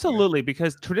 42. Absolutely,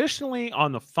 because traditionally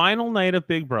on the final night of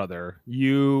Big Brother,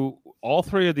 all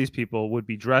three of these people would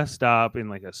be dressed up in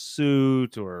like a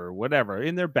suit or whatever,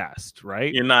 in their best,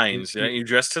 right? Your nines, yeah, you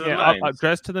dressed to the Yeah, nines.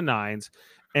 dressed to the nines,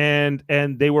 and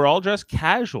they were all dressed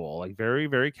casual, like very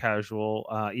very casual.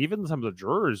 Even some of the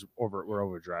jurors were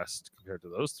overdressed compared to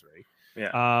those three.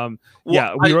 Yeah. Well,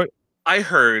 Yeah, we were. I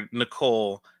heard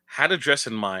Nicole had a dress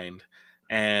in mind,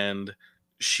 and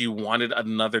she wanted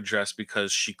another dress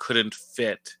because she couldn't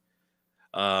fit.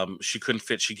 She couldn't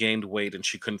fit. She gained weight and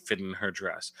she couldn't fit in her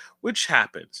dress, which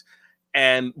happens.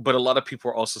 But a lot of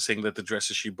people are also saying that the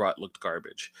dresses she brought looked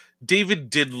garbage. David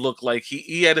did look like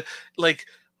he had like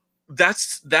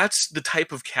that's the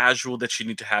type of casual that you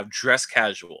need to have, dress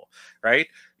casual, right?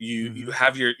 You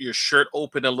have your shirt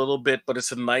open a little bit, but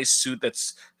it's a nice suit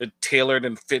that's tailored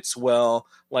and fits well,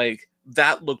 like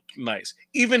that looked nice.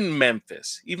 Even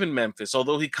Memphis,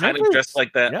 although he kind of dressed Memphis,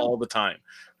 like that yeah, all the time,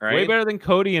 way right? better than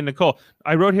Cody and Nicole.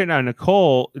 I wrote here now,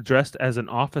 Nicole dressed as an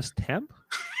office temp,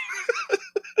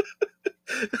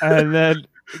 and then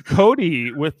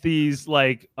Cody with these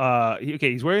like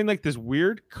he's wearing like this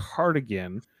weird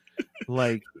cardigan,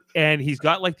 like, and he's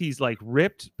got like these like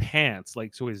ripped pants,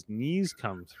 like so his knees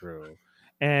come through,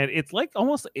 and it's like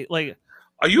almost like,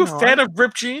 Are you you a know, fan of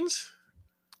ripped jeans?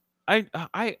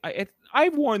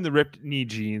 I've worn the ripped knee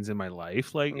jeans in my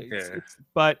life, like Okay.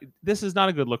 but this is not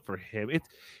a good look for him.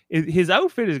 His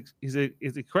outfit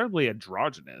is incredibly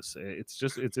androgynous. It's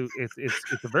just it's a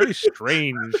very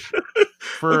strange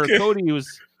for Okay. Cody.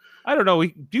 Who's, I don't know.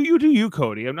 Do you,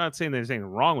 Cody? I'm not saying there's anything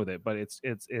wrong with it, but it's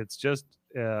just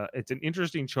it's an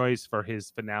interesting choice for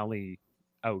his finale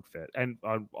outfit, and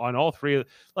on all three,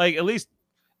 like at least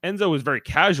Enzo was very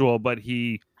casual, but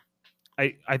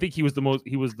I think he was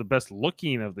the best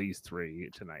looking of these three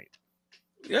tonight.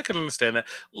 Yeah, I can understand that.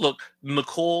 Look,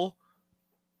 Nicole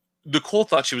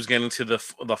thought she was getting to the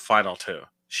final two.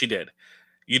 She did.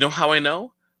 You know how I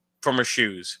know? From her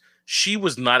shoes. She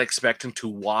was not expecting to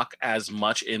walk as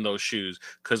much in those shoes,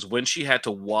 because when she had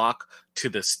to walk to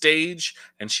the stage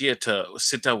and she had to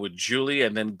sit down with Julie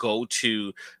and then go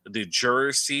to the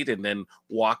juror seat and then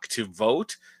walk to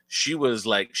vote, she looked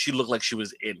like she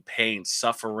was in pain,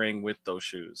 suffering with those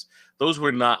shoes. Those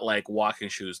were not like walking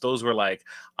shoes. Those were like,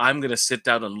 I'm going to sit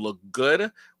down and look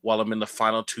good while I'm in the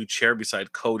final two chair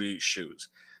beside Cody's shoes.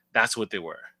 That's what they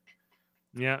were.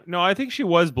 Yeah, no, I think she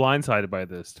was blindsided by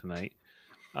this tonight.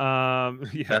 Yeah,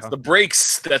 That's the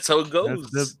breaks. That's how it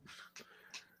that's the goes.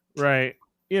 right.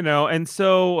 And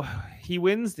so he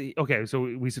wins the. Okay, so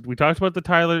we talked about the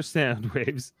Tyler sound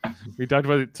waves. We talked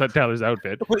about Tyler's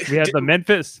outfit. Wait, We had the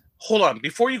Memphis. hold on,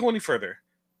 before you go any further,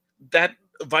 that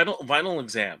vinyl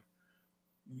exam.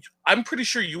 I'm pretty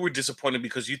sure you were disappointed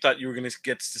because you thought you were going to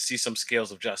get to see some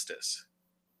scales of justice.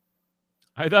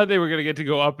 I thought they were gonna get to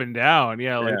go up and down,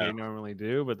 yeah, like Yeah. they normally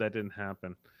do, but that didn't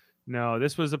happen. No,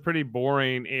 this was a pretty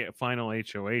boring final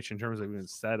HOH in terms of even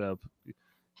setup.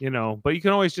 But you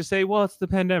can always just say, well, it's the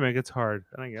pandemic, it's hard,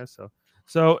 and I guess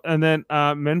so. And then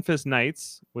Memphis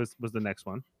Nights was the next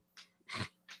one,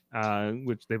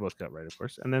 which they both got right, of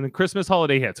course. And then the Christmas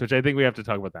holiday hits, which I think we have to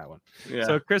talk about that one. Yeah.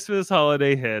 So Christmas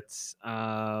holiday hits.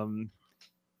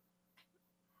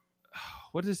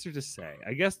 What is there to say?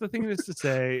 I guess the thing is to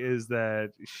say is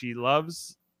that she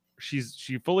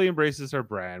fully embraces her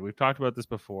brand. We've talked about this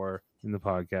before in the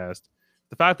podcast.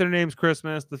 The fact that her name's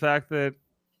Christmas, the fact that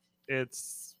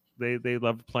it's they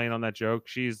love playing on that joke,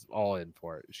 she's all in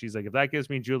for it. She's like, if that gives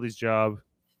me Julie's job,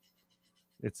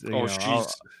 it's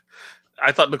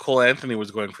I thought Nicole Anthony was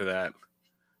going for that.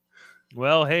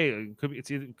 Well, hey,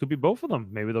 it could be both of them.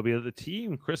 Maybe they'll be the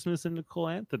team, Christmas and Nicole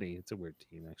Anthony. It's a weird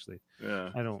team, actually.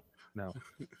 Yeah. I don't know.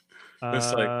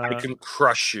 It's like, I can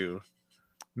crush you.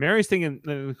 Mary's thinking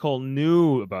that Nicole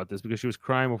knew about this because she was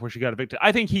crying before she got evicted.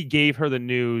 I think he gave her the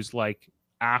news like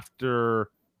after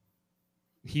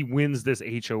he wins this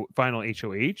final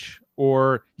HOH,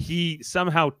 or he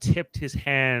somehow tipped his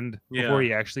hand before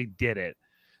he actually did it.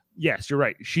 Yes, you're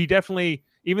right. She definitely,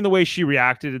 even the way she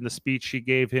reacted in the speech she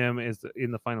gave him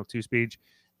in the final two speech,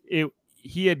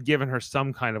 he had given her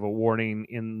some kind of a warning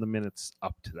in the minutes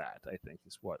up to that, I think,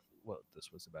 is what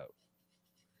this was about.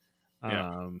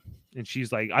 Yeah. And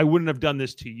she's like, I wouldn't have done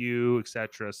this to you,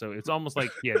 etc. So it's almost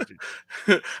like he had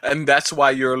to... And that's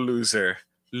why you're a loser.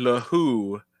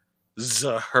 Lahu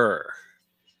Zaher.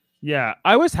 Yeah,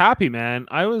 I was happy, man.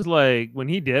 I was like, when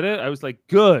he did it, I was like,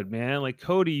 good, man. Like,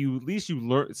 Cody, at least you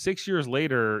learn 6 years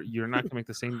later, you're not gonna make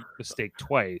the same mistake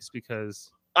twice,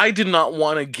 because I did not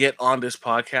want to get on this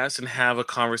podcast and have a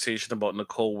conversation about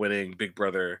Nicole winning Big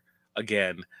Brother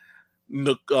again.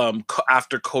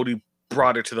 After Cody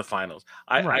brought her to the finals,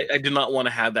 Right. I did not want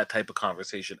to have that type of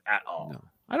conversation at all. No,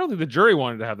 I don't think the jury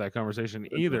wanted to have that conversation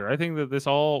either. I think that this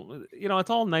all, it's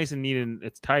all nice and neat and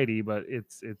it's tidy, but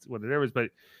it's whatever it is. But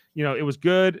it was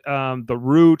good. The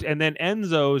root, and then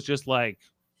Enzo's just like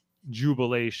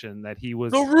jubilation that he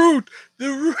was The root.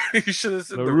 You should have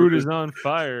said the root is on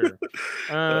fire.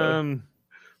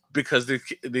 Because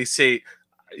they say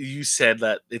you said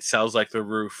that it sounds like the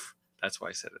roof. That's why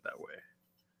I said it that way.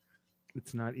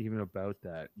 It's not even about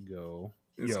that.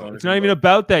 It's not even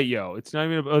about that. It's not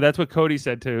even. That's what Cody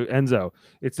said to Enzo.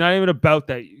 It's not even about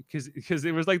that because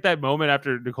it was like that moment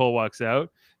after Nicole walks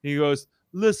out. He goes,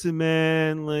 "Listen,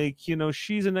 man, like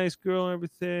she's a nice girl and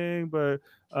everything, but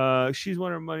she's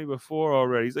won her money before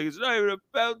already." He's like, "It's not even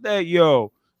about that,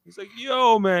 yo." He's like,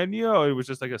 "Yo, man, yo." It was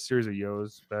just like a series of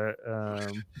yos, but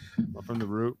from the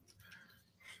root.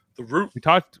 The root. We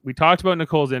talked about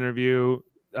Nicole's interview.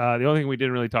 The only thing we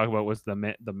didn't really talk about was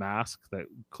the mask that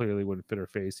clearly wouldn't fit her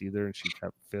face either, and she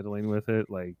kept fiddling with it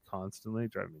like constantly,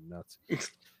 driving me nuts.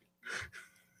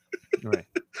 Right,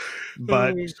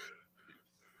 but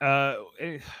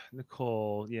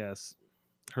Nicole, yes,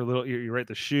 her little you're right,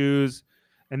 the shoes,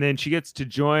 and then she gets to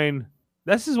join.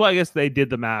 This is why I guess they did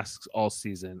the masks all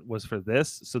season, was for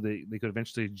this, so they could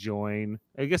eventually join.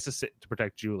 I guess to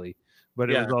protect Julie, but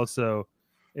it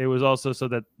was also so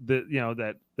that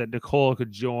that Nicole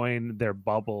could join their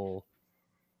bubble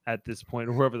at this point,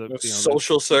 or whoever the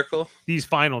social circle these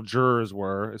final jurors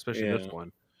were, especially this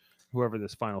one, whoever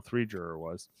this final 3 juror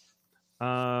was.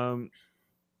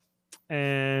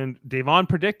 And Davon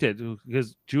predicted,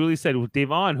 because Julie said, well,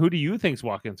 Davon, who do you think's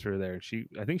walking through there?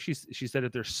 I think she said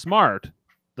if they're smart,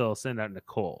 they'll send out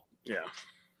Nicole. Yeah.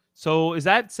 So is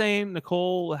that saying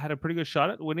Nicole had a pretty good shot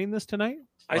at winning this tonight?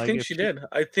 I think she did.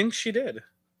 I think she did.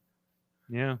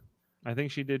 Yeah, I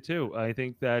think she did too. I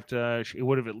think that it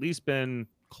would have at least been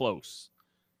close.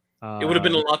 It would have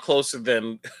been a lot closer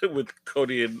than with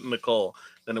Cody and Nicole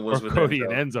than it was with Cody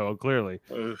Enzo. and Enzo. Clearly,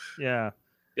 yeah.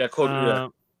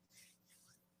 Cody.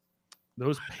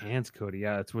 Those pants, Cody.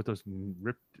 Yeah, it's with those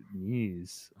ripped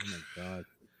knees. Oh my god.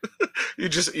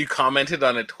 You commented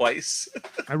on it twice.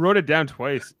 I wrote it down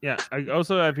twice. Yeah. I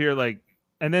also have here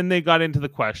and then they got into the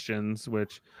questions,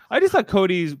 which I just thought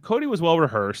Cody was well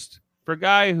rehearsed for a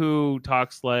guy who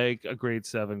talks like a grade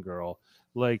 7 girl.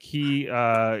 Like he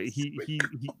oh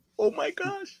my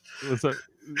gosh.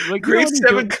 Like grade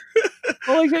 7.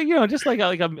 Well, just like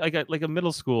a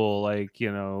middle school, a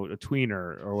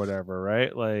tweener or whatever,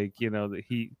 right? Like, that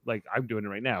he, like, I'm doing it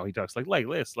right now. He talks like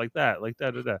this, like that, like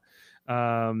that.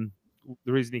 The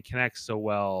reason he connects so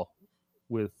well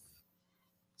with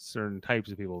certain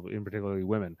types of people, in particularly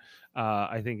women,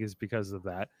 I think is because of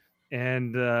that.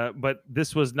 And but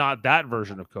this was not that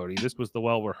version of Cody. This was the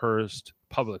well-rehearsed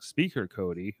public speaker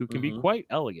Cody, who can be quite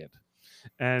elegant.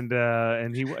 And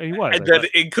he was. And then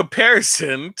in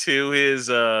comparison to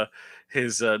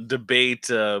his debate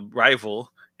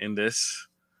rival in this,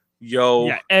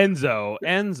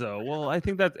 Enzo. Well, I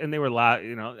think that, and they were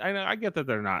I get that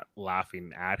they're not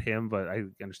laughing at him, but I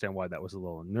understand why that was a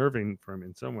little unnerving for him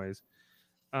in some ways.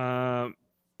 And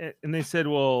they said,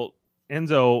 well,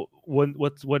 Enzo,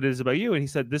 what is about you? And he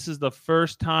said, this is the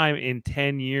first time in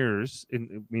 10 years,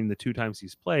 the 2 times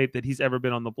he's played, that he's ever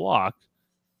been on the block.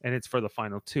 And it's for the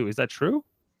final 2. Is that true?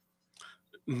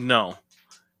 No,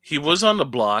 he was on the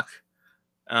block,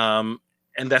 and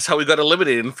that's how he got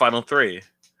eliminated in final 3.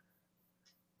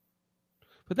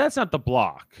 But that's not the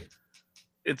block.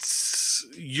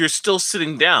 You're still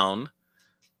sitting down,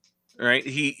 right?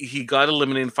 He got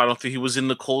eliminated in final 3. He was in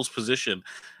Nicole's position,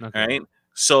 right?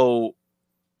 So,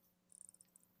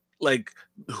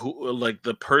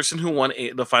 the person who won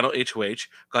the final HOH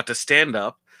got to stand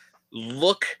up,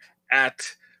 look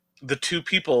at the 2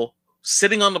 people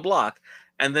sitting on the block,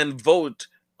 and then vote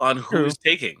on who is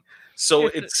taking. So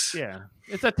it's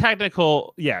a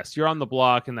technical, yes, you're on the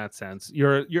block in that sense.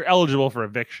 You're eligible for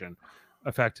eviction,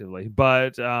 effectively,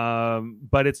 but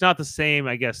it's not the same,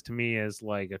 I guess, to me, as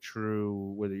like a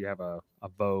true, whether you have a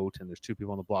vote and there's 2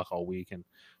 people on the block all week and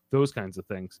those kinds of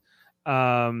things.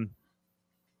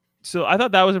 So I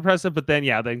thought that was impressive, but then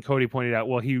Cody pointed out,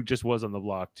 well, he just was on the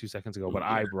block 2 seconds ago, but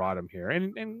I brought him here,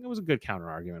 and it was a good counter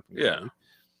argument from Cody.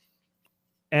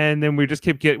 And then we just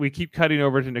keep cutting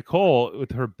over to Nicole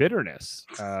with her bitterness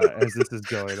as this is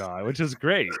going on, which is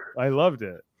great. I loved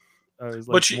it. I was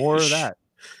like, more of that.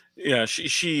 Yeah,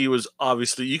 she was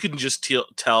obviously, you can just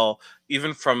tell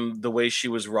even from the way she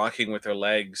was rocking with her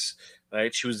legs,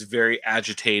 right? She was very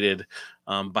agitated.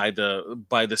 by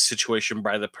the situation,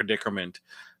 by the predicament.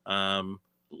 Um,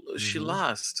 she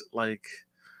lost. Like,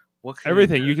 what can you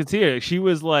Everything, do? you can see it. She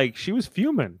was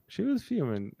fuming. She was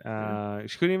fuming. Yeah.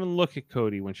 She couldn't even look at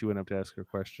Cody when she went up to ask her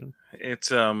question.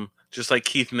 It's just like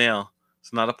Keith Nail.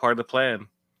 It's not a part of the plan.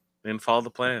 They didn't follow the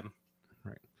plan.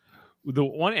 Right. The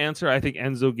one answer I think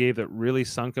Enzo gave that really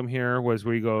sunk him here was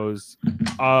where he goes,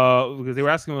 because they were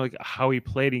asking him like how he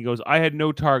played. And he goes, "I had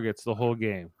no targets the whole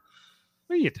game."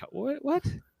 What are you? What?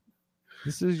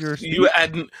 This is your speech? You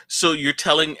hadn't. So you're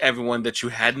telling everyone that you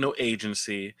had no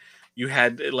agency. You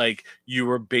had like you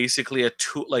were basically a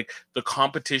tool. Like the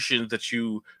competition that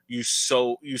you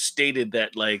stated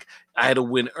that like I had to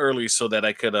win early so that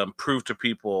I could prove to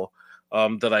people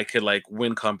that I could like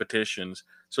win competitions.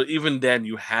 So even then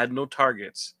you had no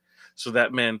targets. So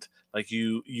that meant like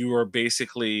you were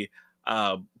basically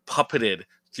puppeted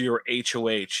through your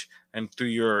HOH and through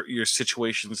your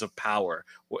situations of power,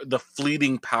 the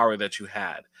fleeting power that you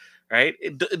had, right?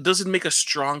 It doesn't make a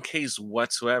strong case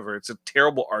whatsoever. It's a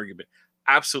terrible argument,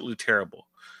 absolutely terrible,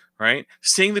 right?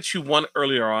 Saying that you won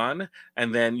earlier on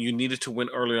and then you needed to win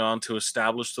early on to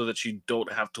establish so that you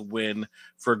don't have to win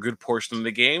for a good portion of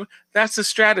the game, that's a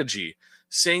strategy.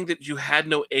 Saying that you had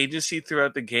no agency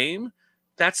throughout the game,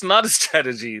 that's not a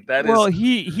strategy. That Well, is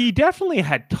he definitely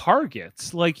had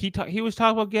targets. Like he was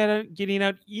talking about getting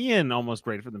out Ian almost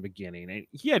right from the beginning, and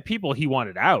he had people he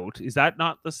wanted out. Is that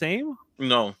not the same?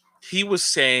 No, he was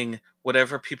saying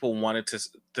whatever people wanted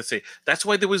to say. That's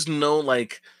why there was no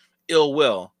like ill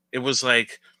will. It was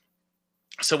like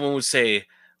someone would say,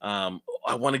 "I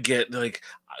want to get like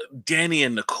Danny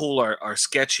and Nicole are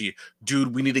sketchy,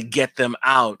 dude. We need to get them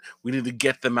out. We need to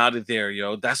get them out of there,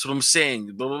 yo. That's what I'm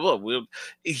saying." Blah blah blah.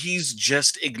 He's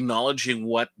just acknowledging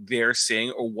what they're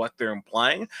saying or what they're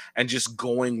implying and just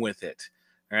going with it,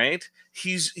 right?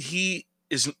 He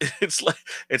is.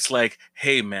 It's like,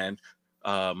 hey man,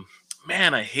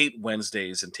 man, I hate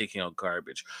Wednesdays and taking out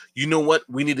garbage. You know what?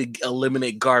 We need to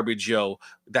eliminate garbage, yo.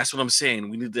 That's what I'm saying.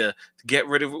 We need to get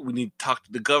rid of it. We need to talk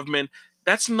to the government.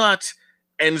 That's not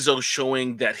Enzo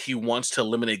showing that he wants to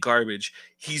eliminate garbage.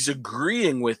 He's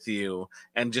agreeing with you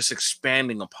and just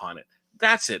expanding upon it.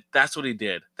 That's it. That's what he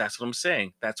did. That's what I'm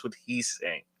saying. That's what he's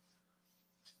saying.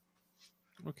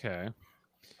 Okay,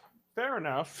 fair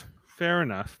enough. Fair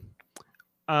enough.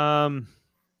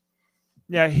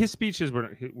 Yeah, his speeches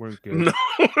weren't good. No,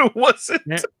 it wasn't.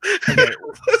 Yeah. Okay. It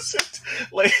wasn't.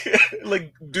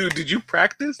 Like, dude, did you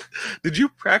practice? Did you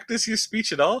practice your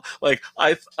speech at all? Like,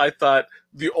 I thought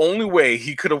the only way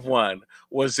he could have won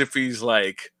was if he's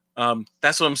like,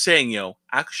 that's what I'm saying, yo.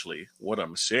 Actually, what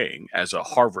I'm saying as a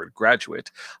Harvard graduate,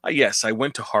 yes, I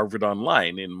went to Harvard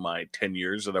online in my 10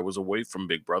 years that I was away from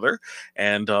Big Brother,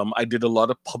 and I did a lot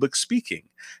of public speaking.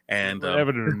 And That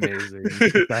would have been amazing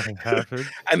if that had happened.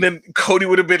 and then Cody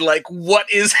would have been like,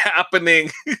 "What is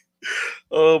happening?"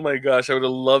 Oh my gosh, I would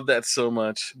have loved that so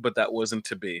much, but that wasn't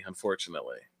to be,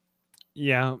 unfortunately.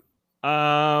 Yeah.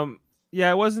 Yeah,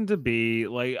 it wasn't to be.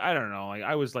 Like, I don't know. Like,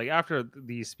 I was like, after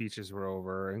these speeches were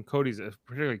over and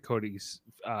particularly Cody's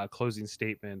closing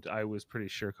statement, I was pretty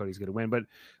sure Cody's going to win. But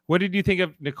what did you think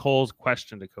of Nicole's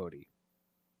question to Cody?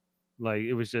 Like,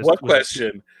 it was just What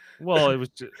question? Well, it was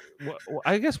just,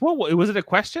 I guess was it a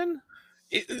question?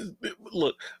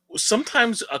 Look,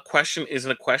 sometimes a question isn't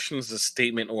a question; it's a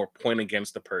statement or a point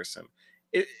against the person.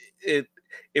 It it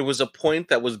it was a point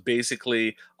that was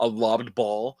basically a lobbed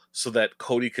ball so that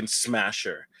Cody can smash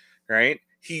her. Right?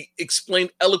 He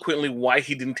explained eloquently why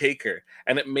he didn't take her,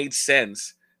 and it made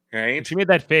sense. And Right? she made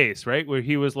that face, right, where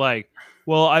he was like,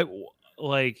 "Well, I'm You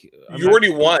not. already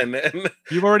won, and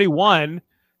You've already won."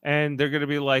 And they're going to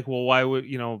be like, "Well, why would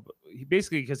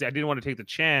basically because I didn't want to take the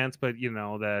chance, but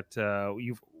that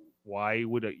why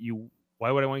would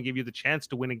I want to give you the chance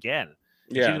to win again?"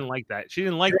 And she yeah. didn't like that. She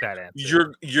didn't like that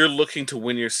answer. You're looking to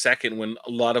win your second when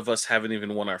a lot of us haven't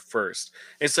even won our first.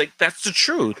 It's like that's the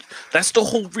truth. That's the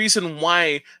whole reason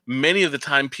why many of the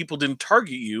time people didn't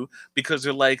target you, because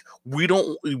they're like, we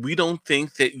don't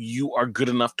think that you are good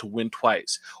enough to win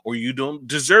twice, or you don't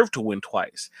deserve to win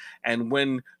twice. And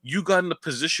when you got in a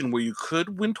position where you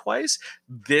could win twice,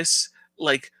 this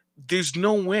like there's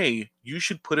no way you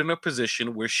should put in a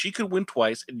position where she could win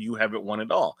twice and you haven't won at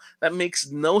all. That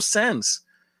makes no sense.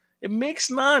 It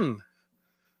makes none.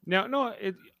 Now, no,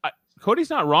 Cody's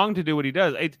not wrong to do what he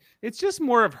does. It's just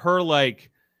more of her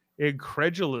like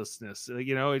incredulousness.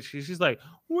 She's like,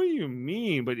 "What do you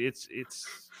mean?" But it's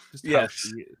just how Yes. she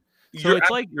is. So You're it's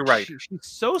like you're right. she's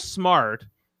so smart,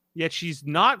 yet she's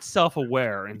not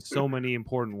self-aware in so many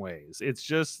important ways. It's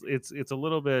just it's a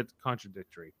little bit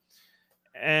contradictory.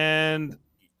 And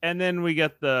then we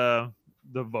get the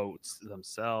the votes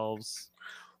themselves.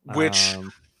 Which,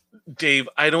 Dave,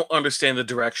 I don't understand the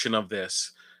direction of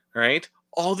this, right?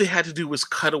 All they had to do was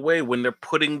cut away when they're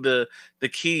putting the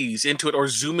keys into it or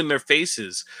zoom in their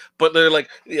faces. But they're like,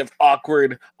 you have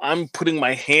awkward, I'm putting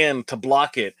my hand to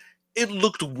block it. It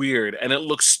looked weird and it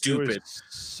looked stupid. It was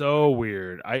so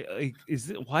weird.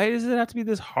 Why does it have to be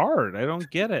this hard? I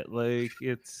don't get it. Like,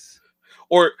 it's,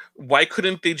 or why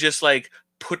couldn't they just like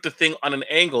put the thing on an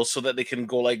angle so that they can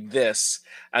go like this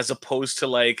as opposed to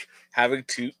like having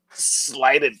to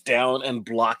slide it down and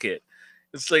block it?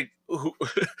 It's like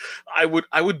I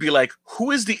would be like,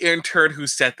 who is the intern who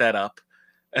set that up?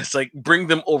 It's like, bring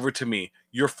them over to me.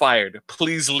 You're fired.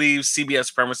 Please leave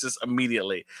CBS premises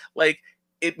immediately. Like,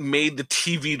 it made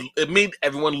it made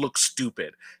everyone look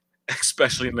stupid,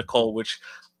 especially Nicole, which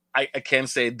I can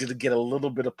say did get a little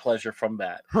bit of pleasure from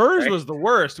that. Hers was the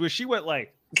worst, where she went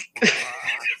like,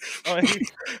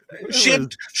 she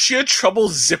had trouble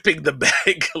zipping the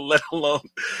bag, let alone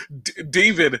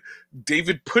David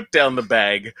put down the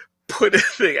bag, put it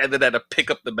thing, and then had to pick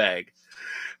up the bag.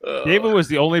 David was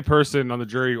the only person on the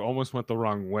jury who almost went the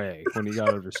wrong way when he got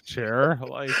out of his chair.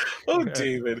 Like,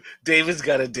 David's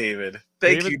got a David.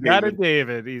 Thank you, David. Got a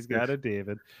David. He's got a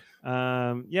David.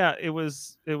 Yeah, it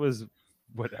was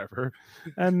whatever.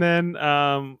 And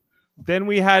then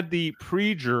we had the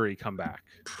pre-jury come back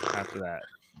after that.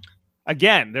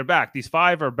 Again, they're back. These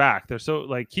 5 are back. They're so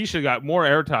like Keisha got more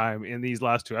airtime in these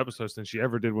last 2 episodes than she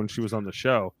ever did when she was on the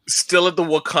show. Still at the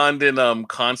Wakandan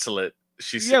consulate.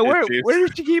 Where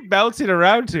does she keep bouncing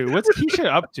around to? What's Keisha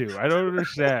up to? I don't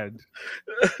understand.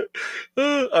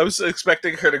 I was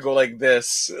expecting her to go like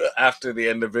this after the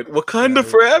end of it. Wakanda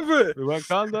forever.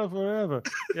 Wakanda forever.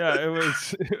 Yeah, it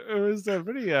was a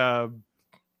pretty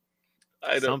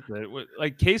something.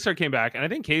 Like Kesar came back, and I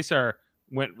think Kesar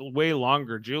went way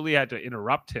longer. Julie had to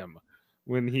interrupt him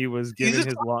when he was giving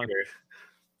his long.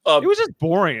 It was just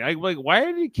boring.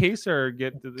 Why did Kesar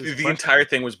get to this? The entire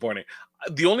thing was boring.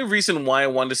 The only reason why I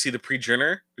wanted to see the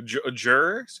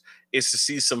jurors is to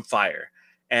see some fire.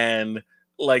 And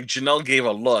like Janelle gave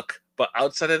a look, but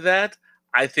outside of that,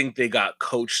 I think they got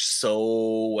coached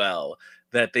so well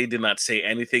that they did not say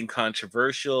anything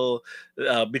controversial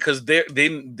because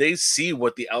they see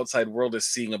what the outside world is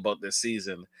seeing about this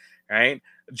season, right?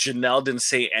 Janelle didn't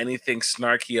say anything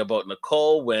snarky about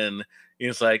Nicole when he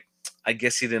was like, I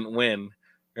guess he didn't win,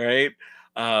 right?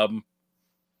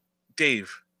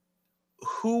 Dave,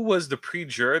 who was the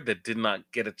pre-juror that did not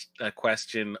get a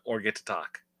question or get to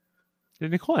talk?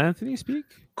 Did Nicole Anthony speak?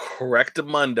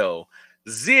 Correctamundo.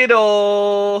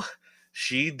 Zero.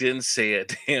 She didn't say a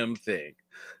damn thing.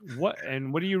 What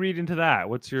do you read into that?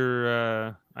 What's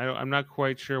your I'm not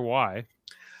quite sure why.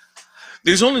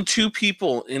 There's only 2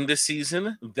 people in this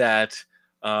season that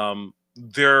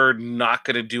they're not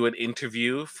going to do an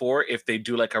interview for if they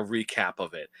do like a recap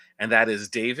of it. And that is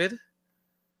David,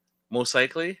 most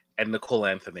likely, and Nicole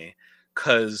Anthony.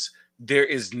 Because there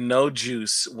is no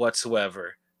juice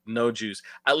whatsoever. No juice.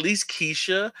 At least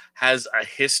Keisha has a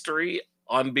history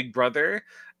on Big Brother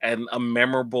and a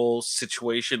memorable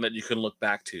situation that you can look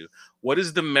back to. What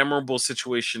is the memorable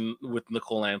situation with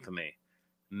Nicole Anthony?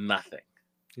 Nothing.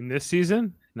 In this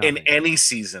season? Nothing. In any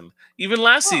season. Even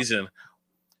last season.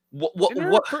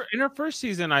 In her first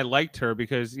season, I liked her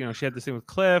because she had this thing with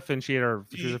Cliff, and she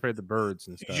was afraid of the birds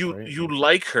and stuff. You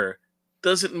like her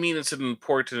doesn't mean it's an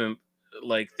important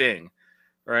thing,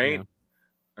 right? Yeah.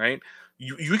 Right?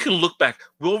 You can look back.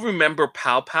 We'll remember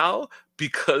Pow Pow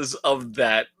because of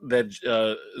that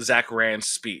Zach Rand's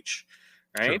speech,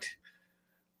 right?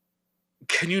 Sure.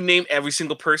 Can you name every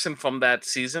single person from that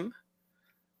season?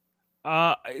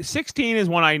 16 is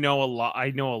one I know a lot.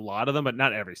 I know a lot of them, but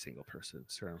not every single person.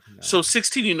 No. So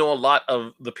 16, you know a lot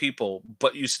of the people,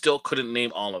 but you still couldn't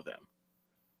name all of them.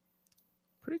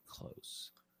 Pretty close.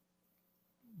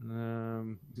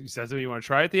 Is that something you want to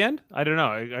try at the end? I don't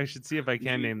know. I should see if I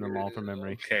can name them all from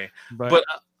memory. Okay, but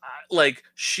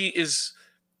she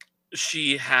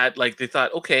had they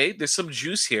thought, okay, there's some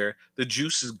juice here. The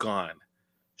juice is gone.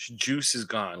 Juice is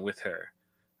gone with her.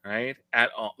 Right?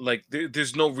 At all.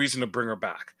 There's no reason to bring her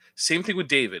back. Same thing with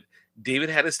David. David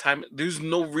had his time. There's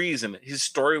no reason. His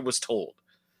story was told.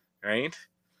 Right?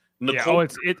 Nicole,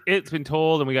 it's been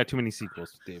told, and we got too many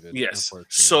sequels, David. Yes.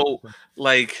 So,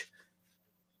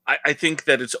 I think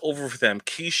that it's over for them.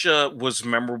 Keisha was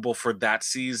memorable for that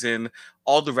season.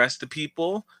 All the rest of the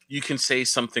people, you can say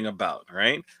something about,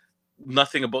 right?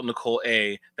 Nothing about Nicole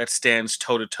A that stands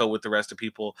toe-to-toe with the rest of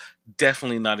people.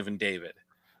 Definitely not even David.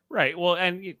 Right. Well,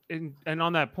 and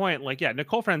on that point,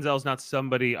 Nicole Franzel is not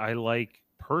somebody I like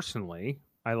personally.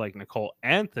 I like Nicole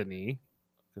Anthony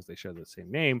because they share the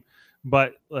same name.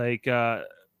 But like that,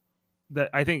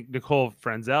 I think Nicole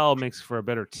Franzel makes for a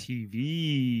better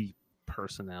TV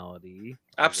personality.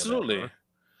 Absolutely.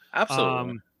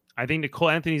 Absolutely. I think Nicole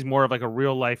Anthony's more of like a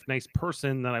real life nice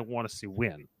person that I want to see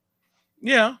win.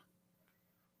 Yeah.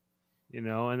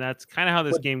 And that's kind of how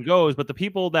this game goes. But the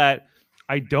people that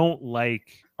I don't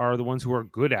like are the ones who are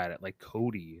good at it, like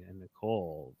Cody and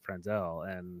Nicole Franzel,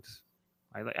 and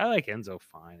I like Enzo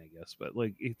fine, I guess, but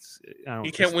like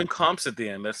he can't win comps at the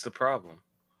end. That's the problem.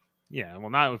 Yeah, well,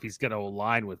 not if he's gonna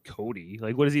align with Cody.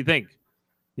 Like, what does he think?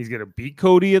 He's gonna beat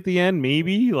Cody at the end?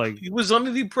 Maybe. Like, he was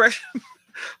under the impression,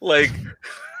 like,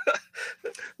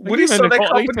 when he saw that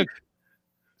competition.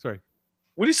 Sorry.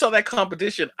 When he saw that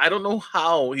competition, I don't know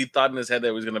how he thought in his head that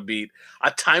he was gonna beat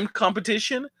a timed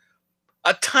competition.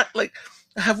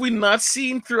 Have we not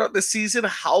seen throughout the season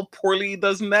how poorly he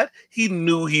does in that? He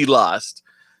knew he lost.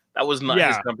 That was not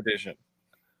his competition.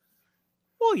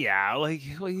 Well, yeah,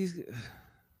 he's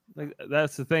like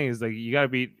that's the thing is like you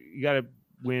gotta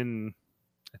win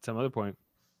at some other point.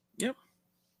 Yep.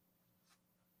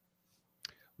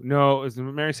 No, as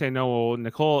Mary saying no. Well,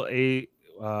 Nicole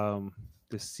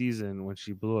this season when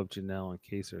she blew up Janelle and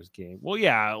Kaser's game. Well,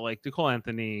 yeah, like Nicole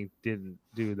Anthony didn't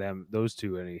do those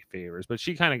two any favors, but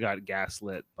she kind of got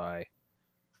gaslit by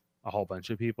a whole bunch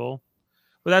of people.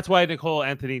 But that's why Nicole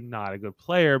Anthony not a good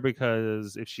player,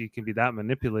 because if she can be that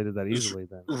manipulated that easily,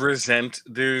 then there's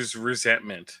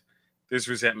resentment. There's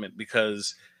resentment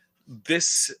because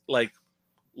this, like,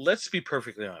 let's be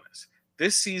perfectly honest.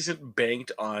 This season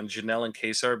banked on Janelle and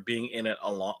Kaser being in it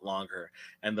a lot longer.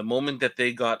 And the moment that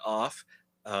they got off,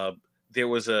 there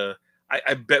was I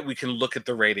bet we can look at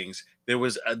the ratings. There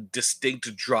was a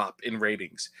distinct drop in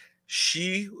ratings.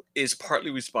 She is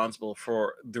partly responsible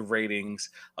for the ratings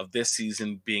of this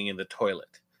season being in the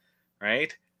toilet,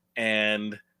 right?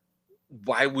 And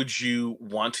why would you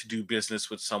want to do business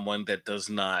with someone that does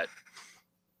not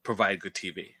provide good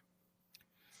TV?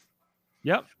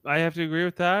 Yep, I have to agree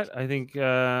with that. I think,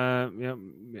 I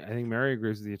think Mary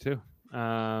agrees with you too.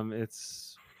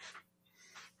 It's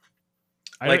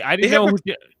like I didn't know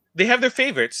they have their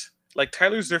favorites. Like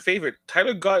Tyler's their favorite.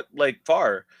 Tyler got like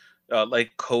far,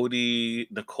 like Cody,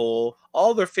 Nicole,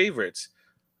 all their favorites,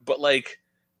 but like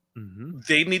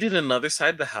they needed another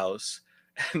side of the house,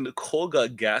 and Nicole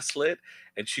got gaslit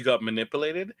and she got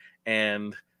manipulated,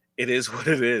 and it is what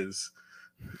it is.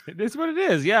 It is what it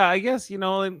is. Yeah, I guess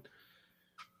and.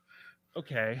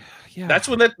 Okay. Yeah. That's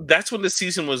when the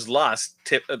season was lost.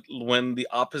 When the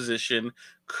opposition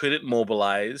couldn't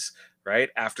mobilize right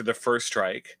after the first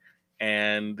strike,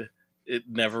 and it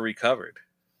never recovered.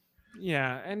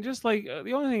 Yeah, and just like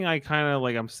the only thing I kind of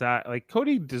like, I'm sad. Like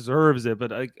Cody deserves it, but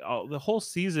like the whole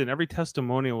season, every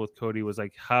testimonial with Cody was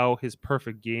like how his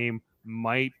perfect game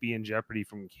might be in jeopardy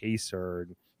from Kaser.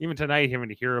 And even tonight, having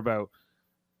to hear about,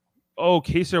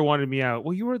 Kaser wanted me out.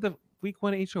 Well, you were the week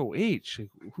 1 HOH.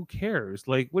 Who cares?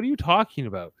 Like, what are you talking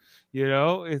about?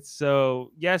 It's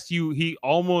so yes, he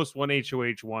almost won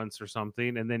HOH once or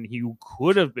something, and then you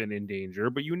could have been in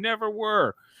danger, but you never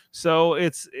were. So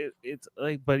it's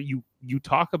like, but you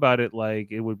talk about it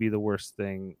like it would be the worst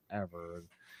thing ever.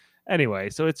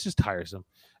 Anyway, so it's just tiresome.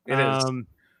 It is.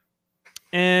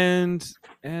 And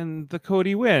the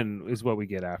Cody win is what we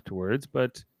get afterwards,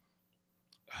 but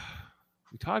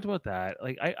we talked about that.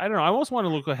 Like, I don't know. I almost want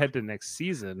to look ahead to next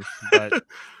season, but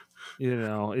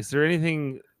is there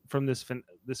anything from this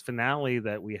finale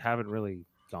that we haven't really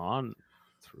gone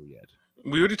through yet?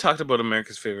 We already talked about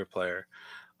America's favorite player.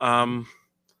 The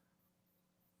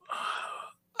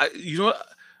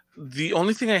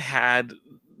only thing I had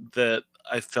that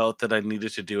I felt that I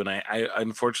needed to do, and I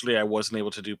unfortunately I wasn't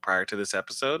able to do prior to this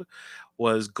episode,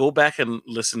 was go back and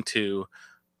listen to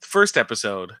the first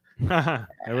episode about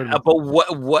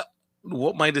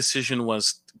what my decision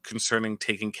was concerning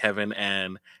taking Kevin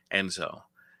and Enzo.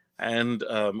 And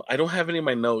I don't have any of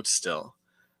my notes still,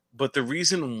 but the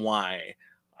reason why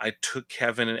I took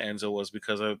Kevin and Enzo was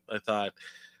because I thought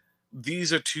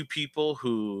these are two people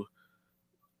who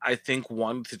I think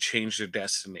wanted to change their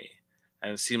destiny,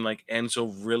 and it seemed like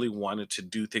Enzo really wanted to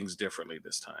do things differently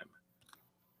this time.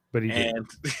 But he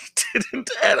didn't. He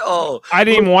didn't at all. I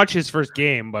didn't even watch his first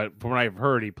game, but from what I've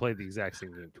heard, he played the exact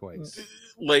same game twice.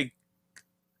 Like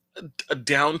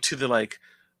down to the like,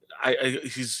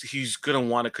 he's gonna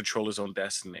want to control his own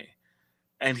destiny,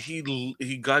 and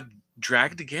he got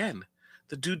dragged again.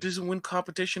 The dude doesn't win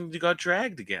competition. He got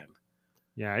dragged again.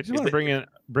 Yeah, I just want to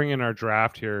bring in our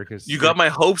draft here because you got my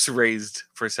hopes raised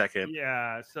for a second.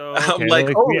 Yeah, so I'm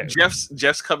like,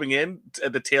 Jeff's coming in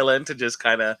at the tail end to just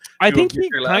kind of. I think he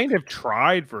kind of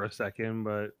tried for a second,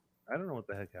 but I don't know what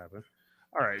the heck happened.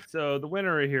 All right, so the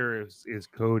winner here is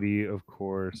Cody, of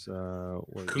course.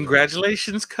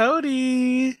 Congratulations,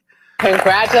 Cody.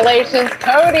 Congratulations,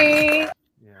 Cody.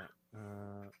 Yeah.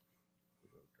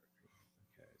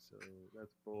 Okay, so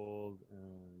that's bold.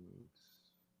 And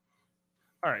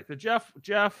all right, so Jeff,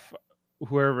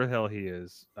 whoever the hell he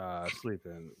is,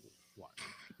 sleeping. One.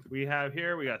 We got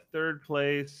third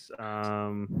place.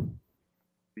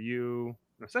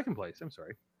 Second place. I'm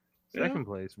sorry, second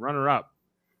place, runner up.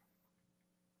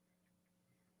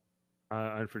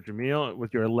 And for Jamil,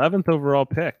 with your 11th overall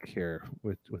pick here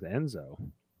with Enzo.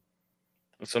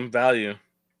 Some value.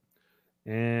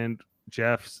 And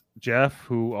Jeff,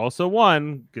 who also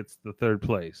won, gets the third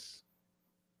place.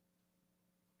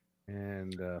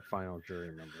 And final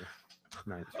jury member.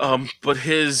 Ninth. But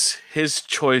his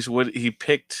choice, what he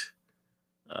picked,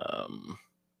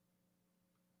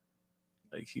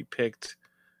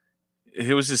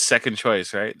 it was his second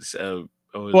choice, right? So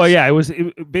well, yeah, it was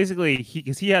basically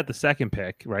because he had the second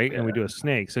pick, right? Yeah. And we do a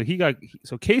snake. So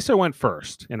Queso went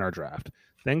first in our draft,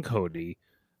 then Cody,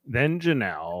 then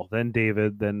Janelle, then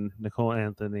David, then Nicole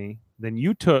Anthony. Then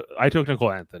I took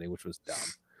Nicole Anthony, which was dumb.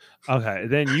 Okay,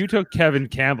 then you took Kevin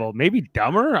Campbell, maybe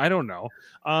dumber, I don't know.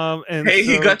 And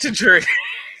he got to jury.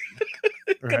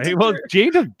 Right. Well,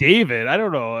 Jane took David. I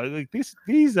don't know. Like these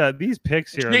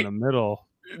picks here in the middle.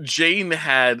 Jane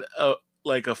had a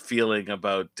feeling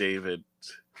about David.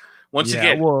 Once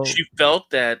again, she felt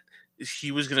that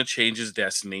he was going to change his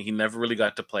destiny. He never really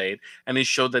got to play it, and he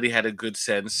showed that he had a good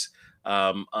sense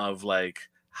of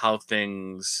how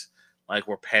things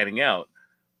were panning out.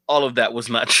 All of that was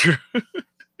not true.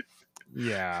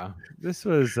 Yeah, this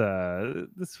was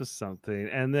something.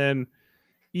 And then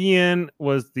Ian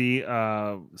was the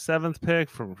 7th pick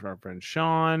from our friend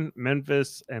Sean,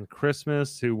 Memphis, and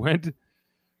Christmas, who went.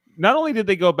 Not only did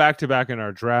they go back to back in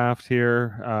our draft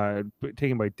here,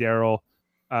 taken by Daryl,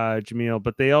 Jamil,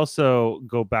 but they also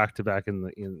go back to back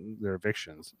in their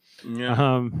evictions. Yeah.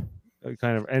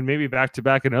 Kind of, and maybe back to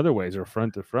back in other ways or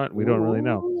front to front. We don't really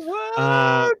know. What?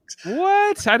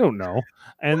 I don't know.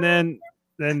 And then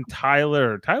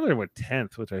Tyler went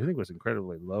 10th, which I think was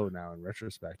incredibly low now in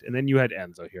retrospect. And then you had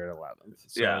Enzo here at 11th.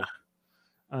 So, yeah.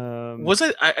 Was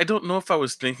it? I don't know if I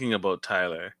was thinking about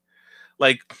Tyler.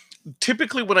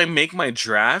 Typically when I make my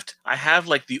draft, I have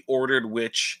the ordered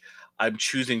which I'm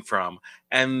choosing from.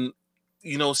 And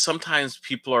sometimes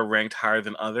people are ranked higher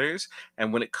than others.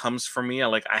 And when it comes for me,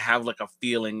 I have a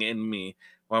feeling in me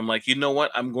where I'm like, you know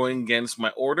what? I'm going against my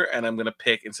order and I'm going to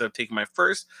pick, instead of taking my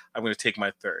first, I'm going to take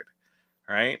my third.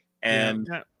 Right. And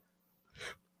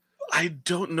I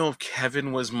don't know if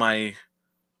Kevin was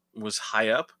high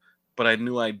up, but I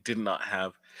knew I did not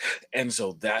have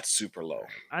Enzo that's super low.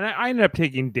 And I ended up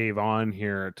taking Dave on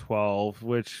here at 12,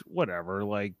 which whatever.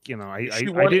 I did.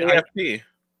 AFP.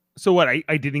 So what? I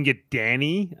didn't get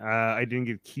Danny. I didn't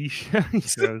get Keisha.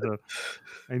 So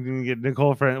I didn't get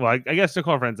Nicole Well, I guess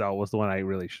Nicole Frenzel was the one I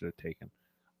really should have taken.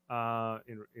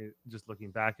 Just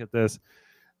looking back at this.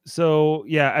 So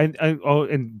yeah,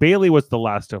 and Bailey was the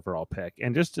last overall pick.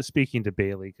 And just speaking to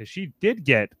Bailey, because she did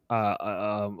get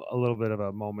a little bit of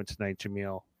a moment tonight,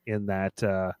 Jamil, in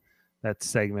that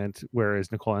segment,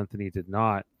 whereas Nicole Anthony did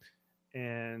not.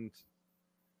 And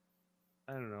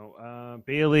I don't know,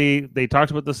 Bailey. They talked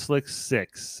about the Slick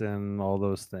Six and all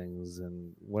those things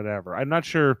and whatever. I'm not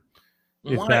sure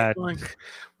if why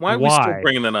are we still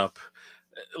bringing that up?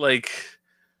 Slick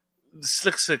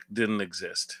Six didn't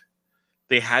exist.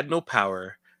 They had no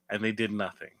power and they did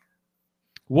nothing.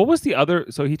 What was the other?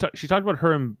 So she talked about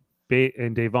her and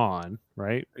Davon,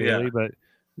 right? Bailey, yeah. But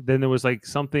then there was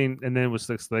something, and then it was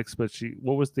Slick Slicks. But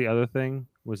what was the other thing?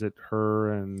 Was it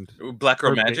her and Black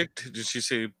Girl Magic? Did she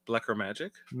say Black Girl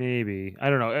Magic? Maybe, I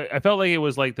don't know. I felt like it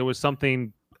was there was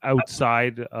something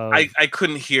outside of. I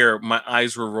couldn't hear. My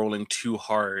eyes were rolling too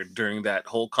hard during that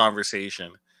whole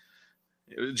conversation.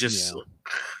 It was just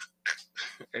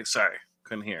sorry.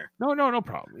 Couldn't hear. No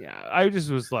problem. Yeah, I just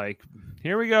was like,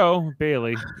 here we go,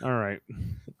 Bailey. All right.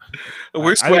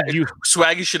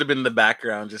 Swaggy should have been in the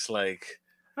background, just I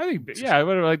think, I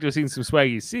would have liked to have seen some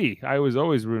Swaggy C. I was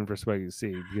always rooting for Swaggy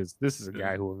C because this is a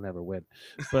guy who will never win.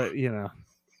 But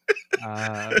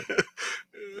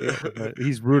but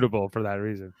he's rootable for that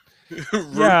reason.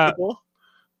 Rootable?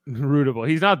 Yeah, rootable.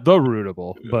 He's not the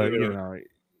rootable, but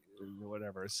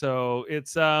whatever. So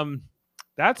it's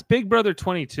that's Big Brother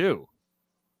 22.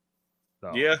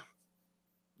 So. Yeah,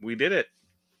 we did it.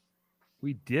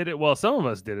 We did it. Well, some of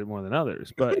us did it more than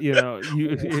others, but it was.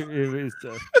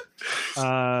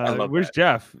 Where's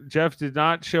Jeff? Jeff did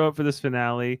not show up for this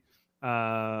finale.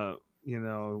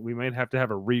 we might have to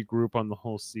have a regroup on the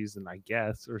whole season, I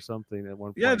guess, or something at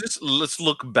one point. Yeah, just let's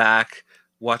look back,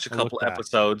 watch a I'll look couple back.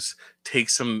 episodes, take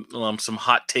some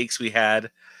hot takes we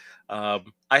had. I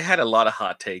had a lot of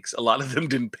hot takes. A lot of them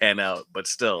didn't pan out, but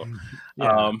still.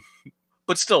 Yeah.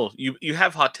 But still, you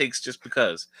have hot takes just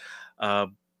because. But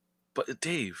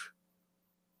Dave,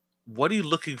 what are you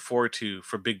looking forward to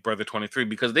for Big Brother 23?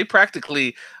 Because they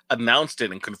practically announced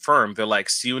it and confirmed. They're like,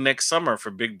 see you next summer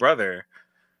for Big Brother.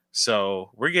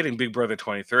 So we're getting Big Brother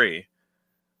 23.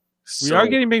 We are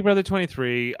getting Big Brother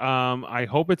 23. I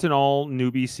hope it's an all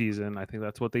newbie season. I think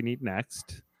that's what they need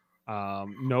next.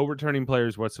 No returning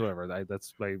players whatsoever.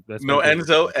 That's my no biggest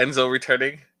Enzo. thing. Enzo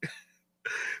returning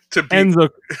to be Enzo.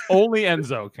 Only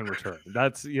Enzo can return.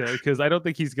 That's because I don't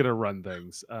think he's gonna run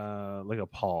things like a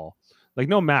Paul. Like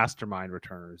no mastermind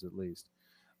returners at least.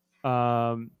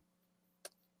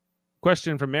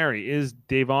 Question from Mary: Is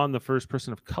Davon the first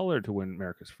person of color to win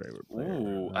America's Favorite Player?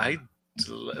 Ooh,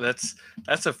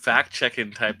 that's a fact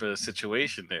checking type of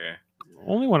situation there.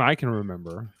 Only one I can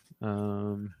remember.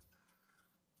 Davon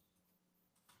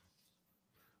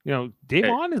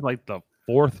is like the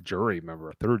third jury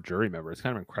member. It's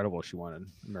kind of incredible she won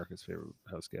America's Favorite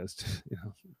House Guest.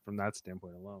 From that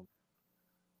standpoint alone.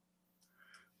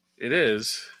 It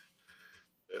is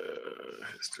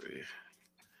history.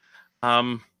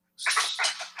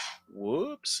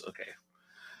 Whoops. Okay.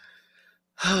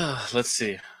 Let's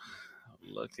see. I'm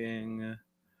looking.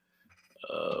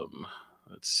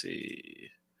 Let's see.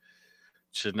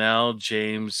 Janelle,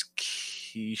 James,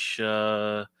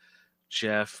 Keisha,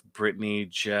 Jeff, Brittany,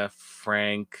 Jeff,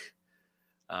 Frank,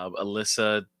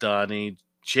 Alyssa, Donnie,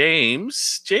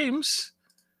 James,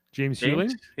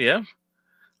 Hewlin? Yeah.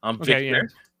 Okay,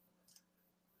 Victor.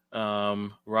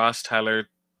 Ross, Tyler,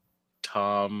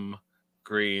 Tom,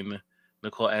 Green,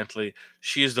 Nicole Antley.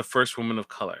 She is the first woman of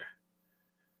color.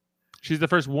 She's the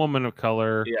first woman of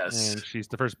color. Yes. And she's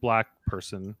the first Black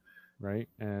person, right?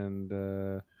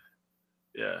 And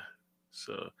yeah.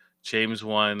 So James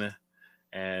won,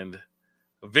 and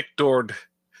Victor.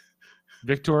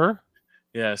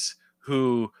 Yes.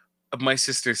 Who my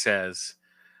sister says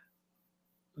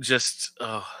just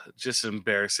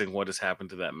embarrassing what has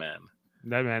happened to that man.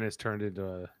 That man is turned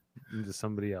into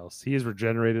somebody else. He is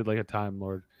regenerated like a Time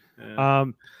Lord. Yeah.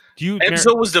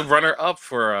 Enzo was the runner up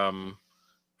for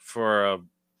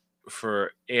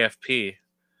AFP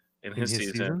in his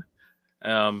season.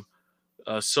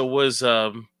 So was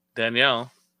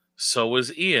Danielle. So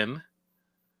was Ian.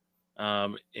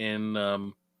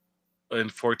 In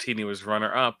 14, he was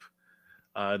runner up.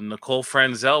 Nicole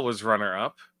Franzel was runner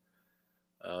up.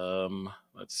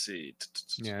 Let's see.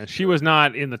 Yeah, she was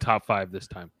not in the top 5 this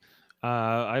time.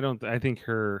 I think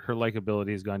her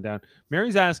likability has gone down.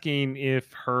 Mary's asking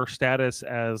if her status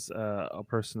as a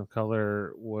person of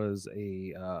color was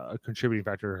a contributing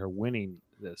factor to her winning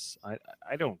this.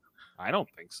 I don't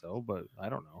think so, but I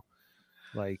don't know.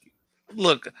 Like,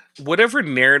 look, whatever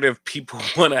narrative people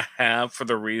want to have for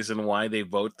the reason why they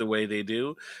vote the way they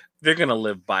do, they're gonna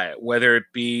live by it. Whether it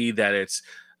be that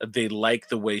they like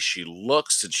the way she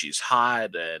looks and she's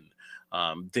hot, and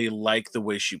they like the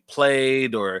way she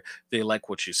played, or they like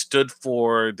what she stood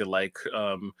for. They like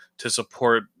to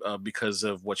support because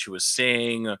of what she was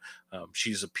saying.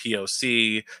 She's a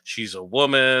POC. She's a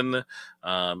woman.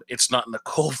 It's not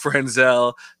Nicole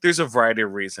Franzel. There's a variety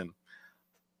of reasons.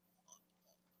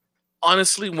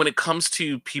 Honestly, when it comes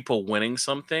to people winning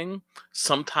something,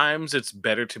 sometimes it's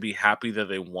better to be happy that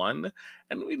they won,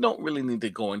 and we don't really need to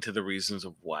go into the reasons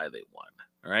of why they won,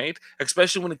 right?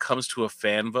 Especially when it comes to a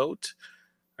fan vote,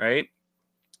 right?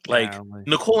 Like,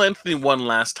 Nicole Anthony won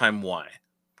last time. Why?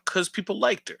 Because people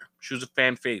liked her. She was a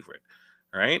fan favorite,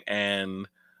 right? And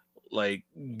like,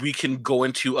 we can go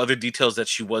into other details that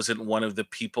she wasn't one of the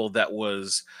people that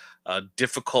was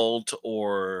difficult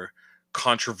or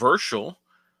controversial.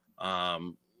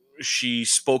 She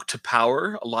spoke to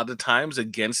power a lot of times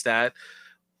against that.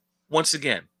 Once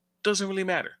again, doesn't really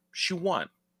matter. She won.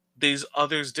 These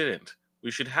others didn't.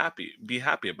 We should be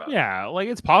happy about it. Yeah, like,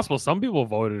 it's possible some people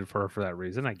voted for her for that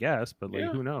reason, I guess, but like,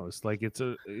 who knows? Like, it's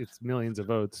millions of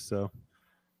votes, so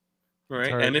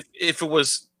right. And if it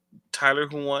was Tyler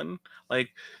who won, like,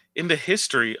 in the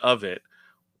history of it,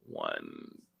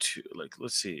 1, 2, like,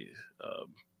 let's see,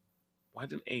 why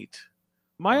didn't 8?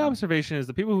 My observation is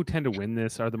the people who tend to win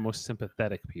this are the most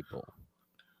sympathetic people.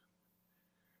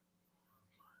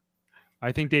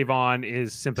 I think Davon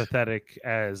is sympathetic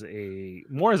as a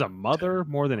mother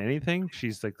more than anything.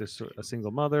 She's like a single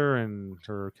mother, and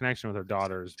her connection with her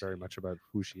daughter is very much about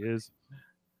who she is.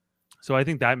 So I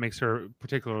think that makes her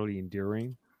particularly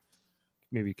endearing.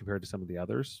 maybe compared to some of the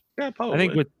others. Yeah, I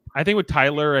think probably. with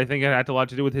Tyler, I think it had a lot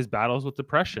to do with his battles with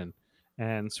depression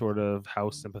and sort of how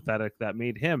sympathetic that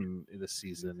made him in this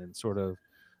season, and sort of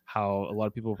how a lot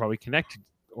of people probably connected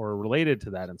or related to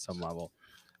that in some level.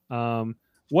 Um,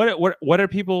 what are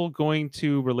people going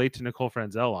to relate to Nicole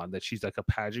Franzel on? That she's like a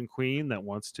pageant queen that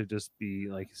wants to just be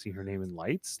like see her name in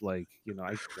lights? Like,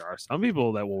 there are some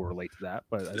people that will relate to that,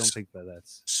 but I don't think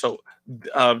that's So,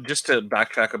 just to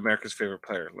backtrack, America's favorite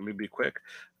player. Let me be quick.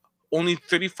 Only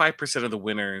 35% of the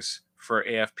winners for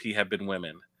AFP have been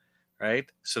women, right?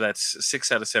 So that's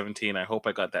 6 out of 17. I hope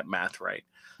I got that math right.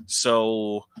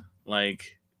 So,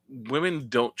 like, women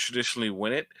don't traditionally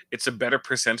win it. It's a better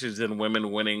percentage than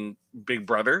women winning Big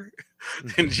Brother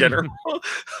in general.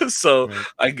 So, right.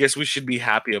 I guess we should be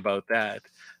happy about that.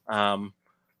 Um,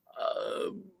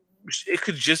 uh, it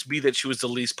could just be that she was the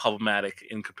least problematic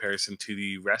in comparison to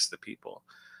the rest of the people.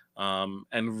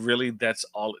 And really, that's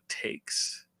all it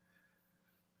takes,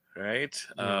 right?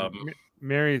 Yeah,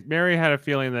 Mary had a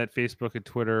feeling that Facebook and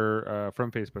Twitter,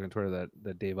 from Facebook and Twitter,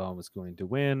 that Dave Allen was going to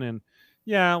win, and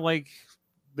yeah, like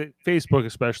the Facebook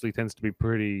especially tends to be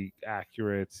pretty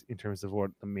accurate in terms of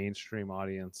what the mainstream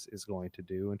audience is going to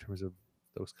do in terms of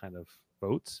those kind of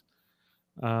votes.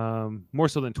 More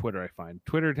so than Twitter, I find.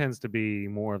 Twitter tends to be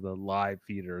more of the live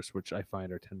feeders, which I find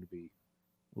tend to be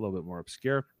a little bit more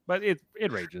obscure, but it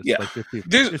ranges. Yeah, Like there's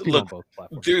there's people on look, both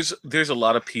platforms. there's a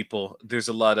lot of people. There's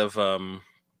a lot of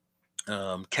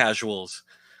casuals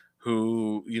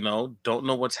who don't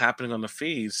know what's happening on the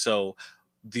feed. So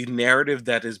the narrative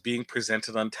that is being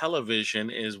presented on television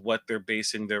is what they're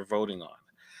basing their voting on,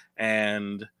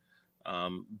 and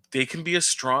they can be a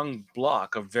strong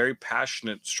block, a very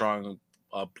passionate, strong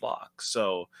block.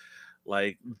 So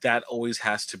like that always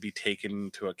has to be taken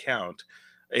into account.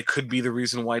 It could be the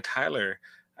reason why Tyler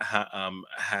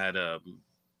had a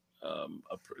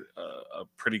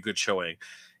pretty good showing.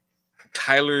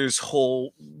 Tyler's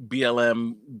whole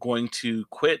BLM going to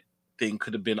quit thing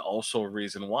could have been also a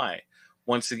reason why.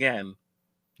 Once again,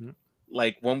 Mm.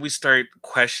 like when we start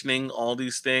questioning all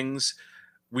these things,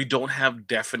 we don't have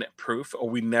definite proof, or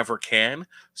we never can.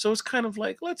 So it's kind of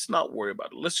like, let's not worry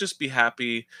about it. Let's just be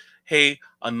happy. Hey,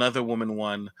 another woman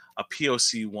won, a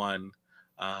POC won.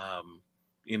 Um,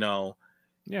 you know,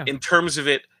 Yeah. in terms of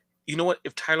it, you know what?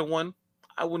 If Tyler won,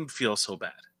 I wouldn't feel so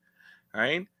bad. All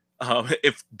right.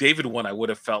 If David won, I would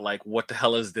have felt like, what the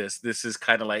hell is this? This is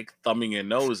kind of like thumbing your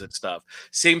nose and stuff.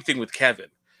 Same thing with Kevin,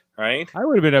 right? I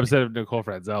would have been upset if Nicole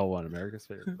Franzel won America's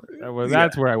favorite player. Yeah.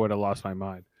 That's where I would have lost my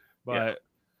mind. But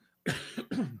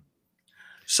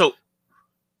So,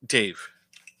 Dave,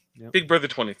 Yep. Big Brother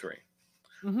 23.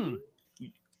 Mhm.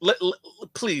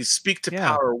 Please speak to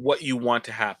Yeah. power what you want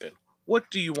to happen. What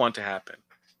do you want to happen?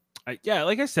 Yeah,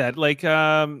 like I said, like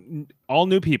all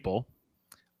new people.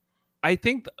 I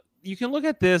think you can look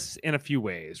at this in a few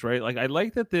ways, right? Like I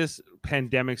like that this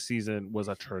pandemic season was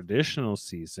a traditional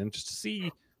season, just to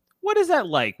see what is that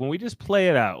like when we just play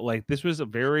it out. Like this was a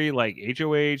very like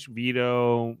HOH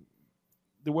veto.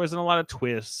 There wasn't a lot of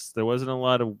twists. There wasn't a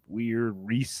lot of weird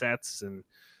resets and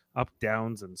up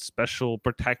downs and special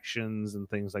protections and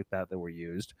things like that were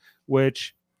used,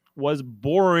 which was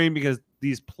boring because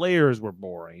these players were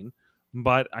boring.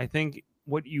 But I think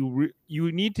what you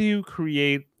need to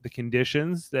create the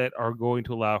conditions that are going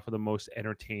to allow for the most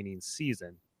entertaining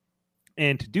season,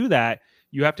 and to do that,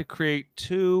 you have to create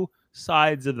two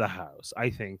sides of the house. I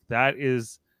think that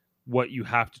is what you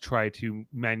have to try to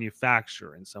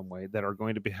manufacture in some way that are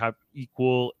going to have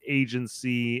equal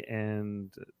agency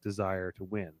and desire to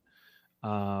win.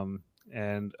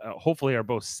 And hopefully are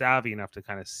both savvy enough to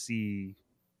kind of see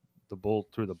the bull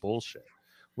through the bullshit,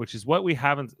 which is what we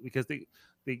haven't, because the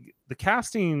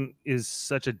casting is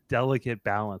such a delicate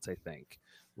balance, I think,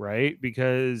 right?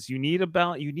 Because you need a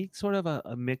balance, you need sort of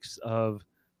a mix of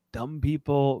dumb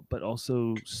people but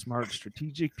also smart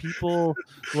strategic people,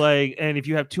 like, and if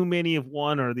you have too many of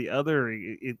one or the other,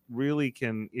 it really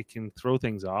can throw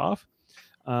things off.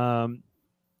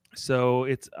 So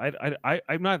it's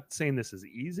I'm not saying this is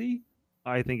easy.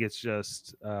 I think it's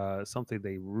just something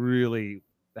they really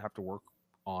have to work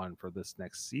on for this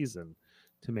next season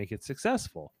to make it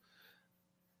successful.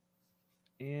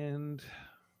 And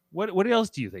what else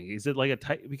do you think? Is it like a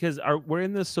type, because we're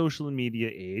in the social media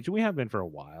age, and we have been for a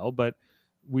while, but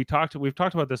we've talked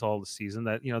about this all the season,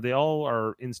 that they all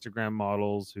are Instagram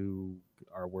models who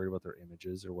are worried about their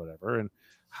images or whatever. And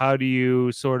how do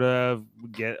you sort of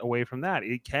get away from that?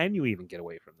 Can you even get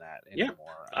away from that Yeah,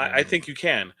 anymore? I think you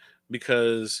can,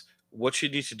 because what you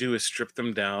need to do is strip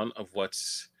them down of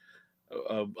what's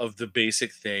of the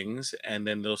basic things, and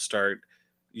then they'll start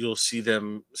you'll see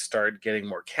them start getting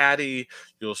more catty.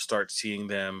 You'll start seeing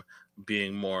them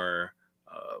being more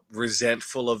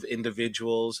resentful of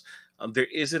individuals. There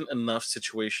isn't enough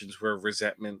situations where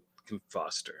resentment can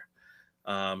foster.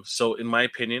 So, in my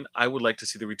opinion, I would like to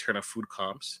see the return of food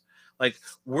comps. Like,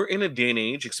 we're in a day and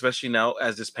age, especially now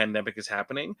as this pandemic is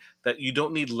happening, that you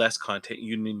don't need less content,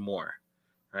 you need more,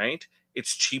 right?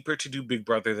 It's cheaper to do Big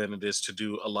Brother than it is to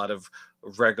do a lot of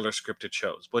regular scripted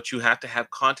shows, but you have to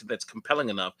have content that's compelling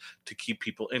enough to keep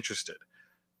people interested.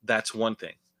 That's one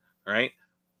thing, right?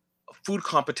 Food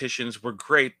competitions were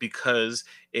great because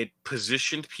it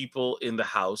positioned people in the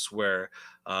house where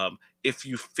if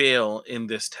you fail in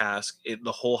this task,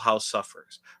 the whole house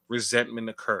suffers. Resentment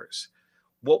occurs.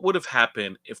 What would have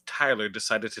happened if Tyler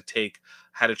decided to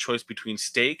had a choice between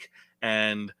steak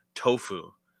and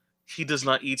tofu? He does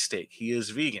not eat steak. He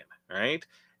is vegan, right?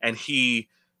 And he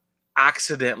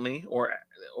accidentally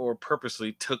or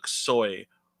purposely took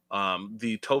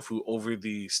the tofu over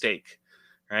the steak,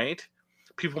 right?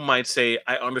 People might say,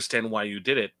 I understand why you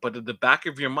did it, but at the back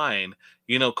of your mind,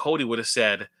 Cody would have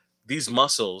said, these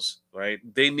muscles, right?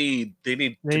 They need to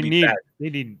be fed.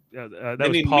 That They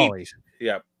was need Polly. meat.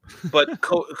 Yeah, but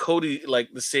Cody, like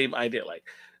the same idea, like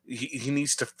he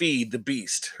needs to feed the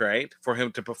beast, right, for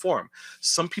him to perform.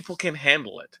 Some people can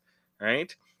handle it,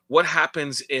 right? What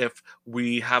happens if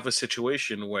we have a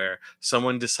situation where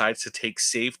someone decides to take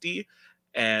safety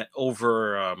and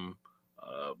over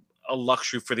a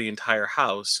luxury for the entire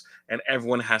house, and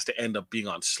everyone has to end up being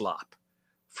on slop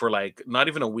for like not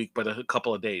even a week, but a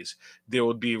couple of days? There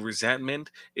would be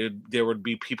resentment. There would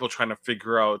be people trying to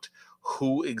figure out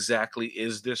who exactly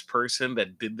is this person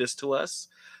that did this to us,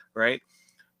 right?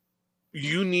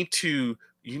 You need to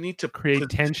Create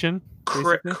tension.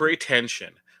 create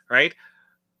tension, right?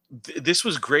 This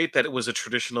was great that it was a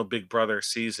traditional Big Brother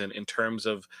season in terms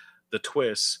of the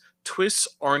twists. Twists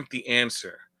aren't the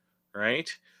answer, right?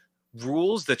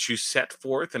 Rules that you set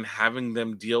forth and having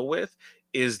them deal with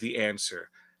is the answer.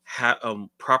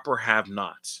 Proper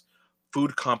have-nots,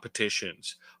 food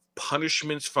competitions,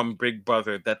 punishments from Big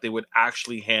Brother that they would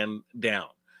actually hand down,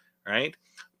 right?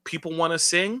 People want to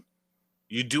sing,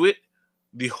 you do it,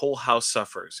 the whole house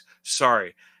suffers.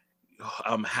 Sorry,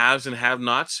 haves and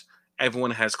have-nots,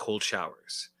 everyone has cold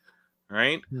showers,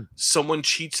 right? Someone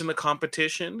cheats in the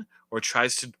competition or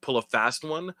tries to pull a fast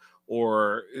one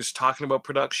or is talking about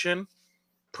production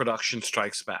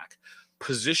strikes back.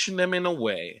 Position them in a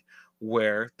way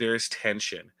where there's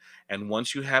tension. And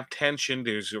once you have tension,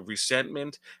 there's a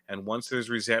resentment. And once there's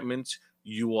resentment,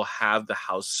 you will have the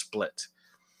house split,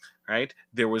 right?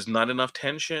 There was not enough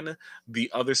tension. The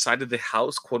other side of the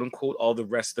house, quote unquote, all the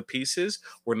rest of the pieces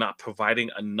were not providing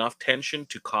enough tension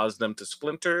to cause them to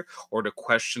splinter or to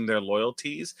question their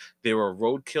loyalties. They were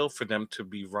roadkill for them to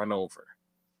be run over.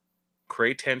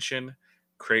 Create tension,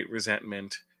 create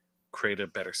resentment, create a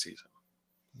better season.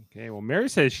 Okay, well, Mary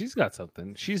says she's got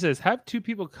something. She says have two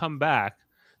people come back,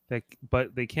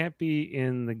 but they can't be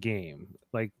in the game,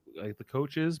 like the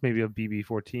coaches, maybe of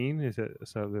BB14, is it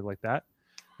something like that,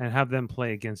 and have them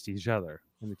play against each other,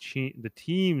 and the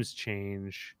teams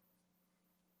change,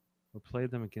 or play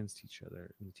them against each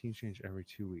other, and the teams change every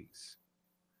 2 weeks.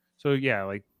 So yeah,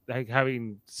 like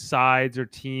having sides or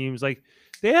teams, like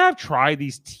they have tried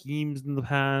these teams in the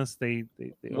past. They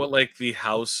what, like the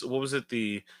house? What was it?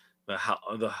 The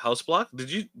house block? Did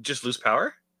you just lose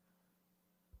power?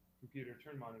 Computer,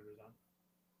 turn monitors on.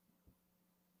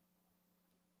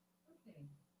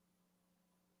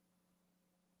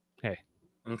 Hey.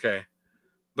 Okay.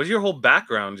 But your whole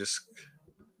background just...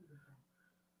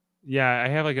 Yeah, I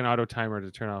have like an auto timer to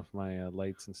turn off my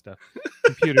lights and stuff.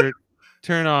 Computer,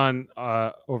 turn on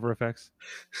over effects.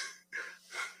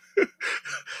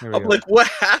 I'm like, what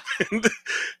happened?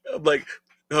 I'm like,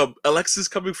 Alexa's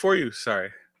coming for you.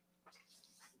 Sorry.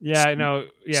 Yeah, I know.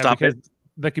 Yeah, Stop because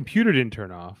the computer didn't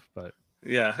turn off, but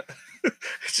yeah,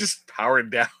 it's just powered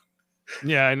down.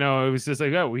 Yeah, I know. It was just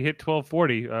like, oh, we hit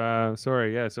 12:40.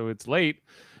 Sorry, yeah, so it's late.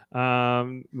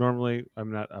 Normally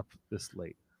I'm not up this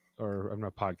late, or I'm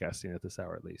not podcasting at this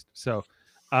hour at least. So,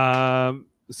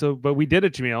 but we did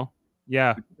it, Jamil.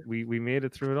 Yeah, we made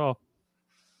it through it all.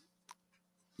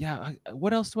 Yeah,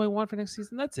 what else do I want for next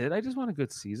season? That's it. I just want a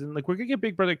good season. Like, we're gonna get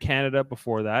Big Brother Canada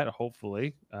before that,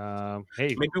 hopefully.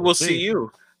 Hey, maybe we'll see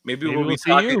you. Maybe we'll be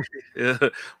see talking. you.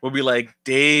 We'll be like,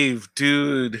 Dave,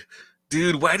 dude,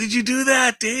 why did you do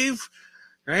that, Dave?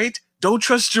 Right? Don't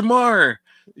trust Jamar.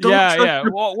 Yeah.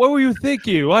 Well, what were you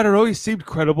thinking? Well, I don't know. He seemed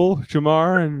credible,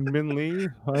 Jamar and Min Lee.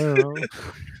 I don't know.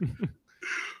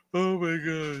 Oh my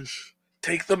gosh!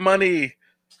 Take the money.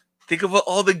 Think about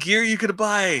all the gear you could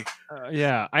buy.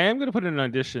 Yeah, I am gonna put in an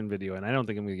audition video, and I don't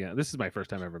think I'm gonna get. This is my first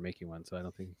time ever making one, so I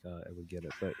don't think I would get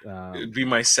it. But It'd be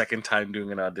my second time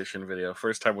doing an audition video.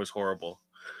 First time was horrible.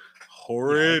 yeah,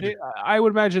 Horrid. I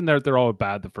would imagine that they're all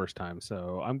bad the first time.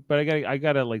 So but I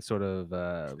gotta like sort of.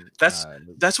 That's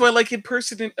why I like in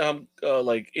person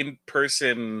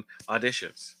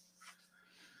auditions.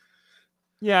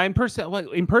 Yeah, in person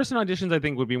auditions, I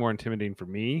think would be more intimidating for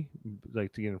me,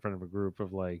 like to get in front of a group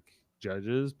of like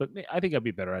judges. But I think I'd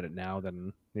be better at it now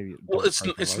than maybe. Well,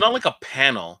 it's not like a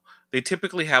panel. They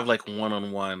typically have like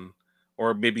one-on-one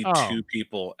or maybe Oh. two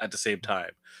people at the same time.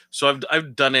 So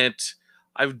I've done it.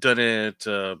 I've done it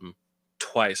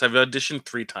twice. I've auditioned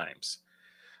 3 times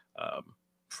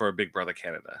for Big Brother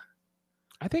Canada.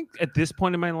 I think at this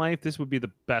point in my life, this would be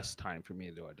the best time for me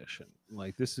to audition.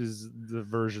 Like this is the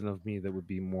version of me that would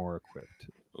be more equipped.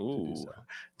 Ooh, so.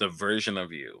 The version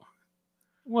of you.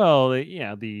 Well,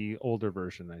 yeah, the older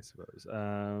version, I suppose.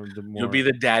 You'll be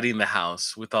the daddy in the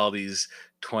house with all these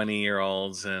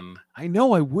 20-year-olds, and I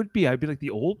know I would be. I'd be like the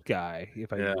old guy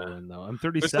if I go in, though. I'm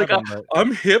 37. Like,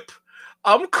 I'm hip.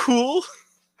 I'm cool.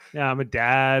 Yeah, I'm a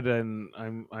dad, and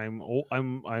I'm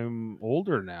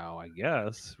older now, I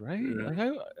guess, right? Yeah. Like,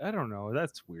 I don't know.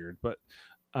 That's weird, but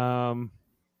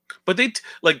they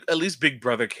like at least Big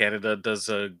Brother Canada does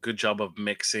a good job of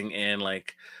mixing in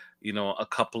like a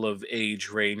couple of age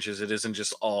ranges. It isn't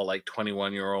just all like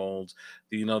 21-year-olds.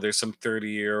 There's some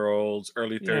 30-year-olds,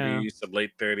 early 30s, some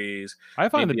late 30s. I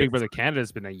find that Big Brother Canada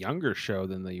has been a younger show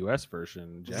than the US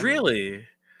version. Really?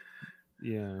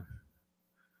 Yeah.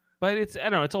 But I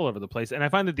don't know, it's all over the place. And I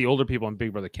find that the older people in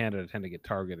Big Brother Canada tend to get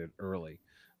targeted early.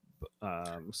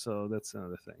 So that's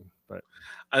another thing. But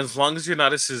as long as you're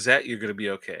not a Suzette, you're going to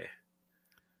be okay.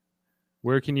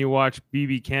 Where can you watch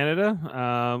BB Canada?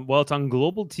 Well, it's on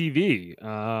Global TV,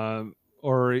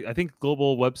 or I think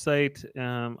Global website.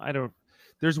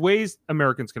 There's ways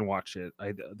Americans can watch it.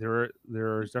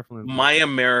 There's definitely My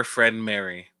Amerifriend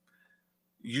Mary.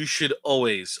 You should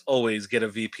always get a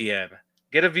VPN.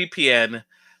 Get a VPN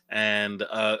and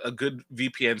a good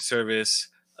VPN service.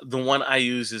 The one I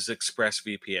use is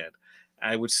ExpressVPN.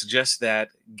 I would suggest that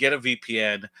get a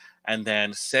VPN and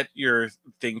then set your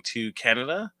thing to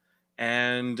Canada,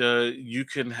 and you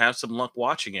can have some luck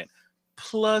watching it.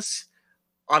 Plus,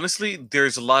 honestly,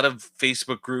 there's a lot of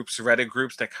Facebook groups, Reddit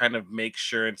groups that kind of make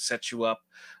sure and set you up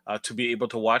to be able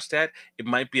to watch that. It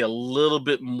might be a little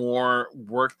bit more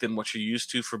work than what you're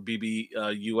used to for BB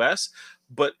US,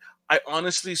 but I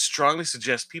honestly strongly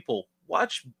suggest people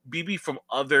watch BB from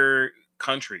other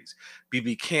countries.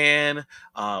 BB Can,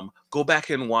 go back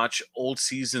and watch old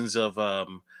seasons of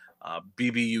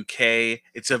BB UK.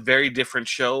 It's a very different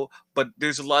show, but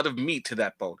there's a lot of meat to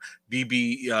that bone.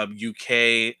 BB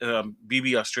UK,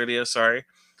 BB Australia, sorry.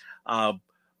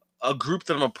 A group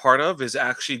that I'm a part of is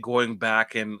actually going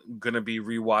back and going to be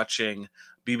rewatching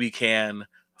BB Can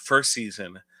first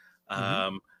season.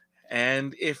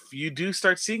 And if you do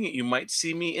start seeing it, you might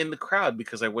see me in the crowd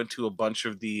because I went to a bunch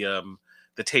of the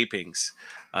tapings.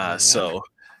 So,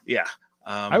 yeah.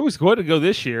 I was going to go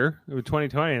this year with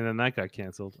 2020, and then that got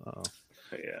canceled.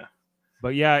 Yeah.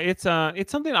 But yeah, it's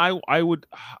something I would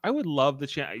love the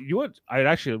chance. I'd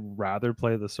actually rather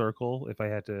play The Circle if I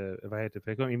had to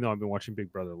pick one, even though I've been watching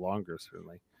Big Brother longer,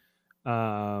 certainly.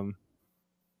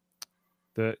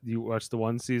 You watched the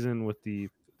one season with the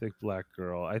thick black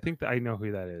girl. I think that I know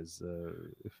who that is.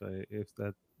 If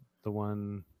that the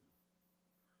one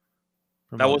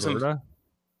from that Alberta? wasn't. I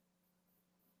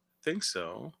think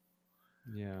so.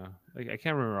 Yeah, I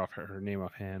can't remember her name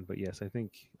offhand, but yes, I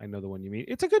think I know the one you mean.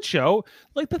 It's a good show.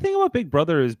 Like the thing about Big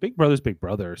Brother is Big Brother's Big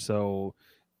Brother, so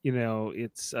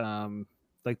it's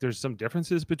like there's some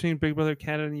differences between Big Brother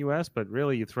Canada and US, but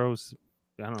really you throw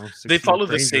I don't know. They follow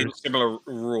the same similar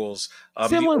rules.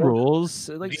 Similar rules,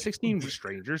 like 16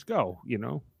 strangers go.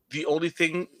 The only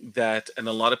thing that, and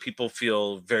a lot of people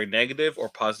feel very negative or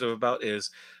positive about, is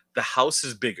the house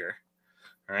is bigger.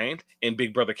 Right? In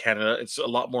Big Brother Canada, it's a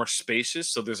lot more spacious,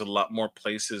 so there's a lot more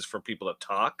places for people to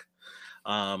talk,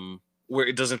 where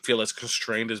it doesn't feel as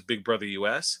constrained as Big Brother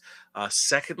US.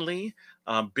 Secondly,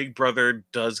 Big Brother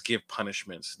does give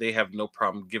punishments. They have no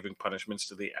problem giving punishments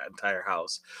to the entire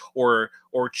house, or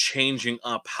changing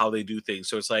up how they do things.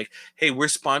 So it's like, hey, we're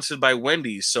sponsored by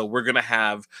Wendy's, so we're gonna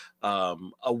have a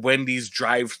Wendy's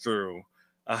drive-through.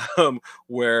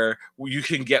 Where you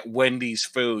can get Wendy's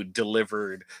food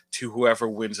delivered to whoever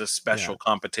wins a special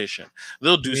competition.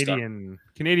 They'll do Canadian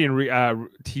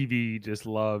TV just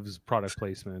loves product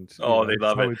placement. Oh, they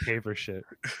love it. We pay for shit.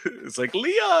 It's like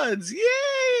Leon's,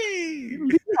 yay!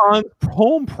 on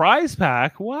home prize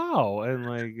pack. Wow. And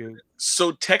like,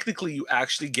 So technically, you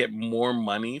actually get more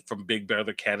money from Big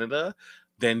Brother Canada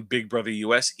than Big Brother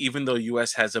US, even though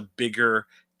US has a bigger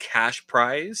cash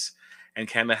prize and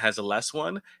Canada has a less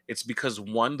one. It's because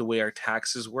one, the way our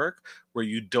taxes work, where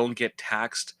you don't get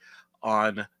taxed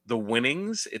on the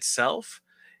winnings itself,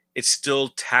 it's still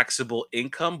taxable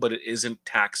income, but it isn't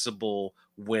taxable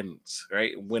wins,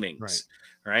 right? Winnings,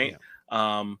 right?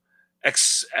 And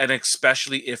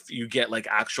especially if you get like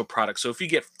actual products. So if you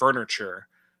get furniture,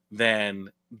 then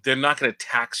they're not going to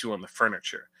tax you on the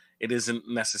furniture. It isn't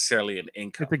necessarily an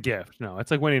income. it's a gift. No,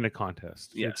 it's like winning a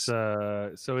contest. Yes.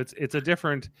 So it's a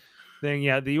different thing.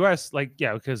 Yeah, the US, like,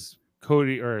 yeah, because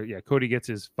Cody gets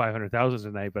his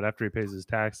 500,000 tonight, but after he pays his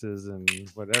taxes and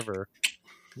whatever,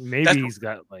 maybe he's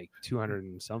got like 200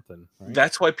 and something. Right?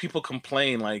 That's why people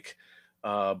complain, like,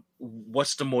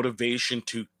 what's the motivation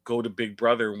to go to Big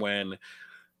Brother when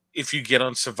if you get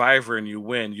on Survivor and you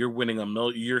win, you're winning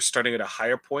you're starting at a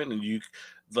higher point, and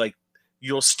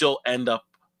you'll still end up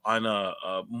on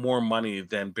a more money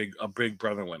than a Big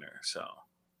Brother winner. So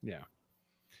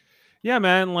yeah,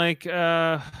 man. Like,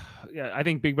 yeah, I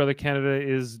think Big Brother Canada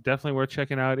is definitely worth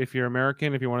checking out if you're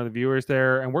American, if you're one of the viewers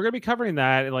there, and we're gonna be covering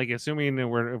that. Like, assuming that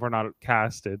we're not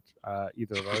casted,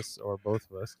 either of us or both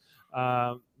of us,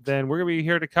 then we're gonna be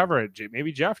here to cover it.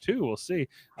 Maybe Jeff too. We'll see.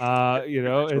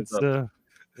 It's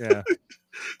yeah.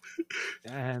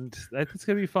 And it's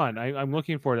gonna be fun. I'm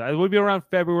looking forward to it. It will be around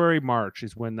February, March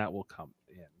is when that will come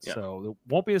in. Yeah. So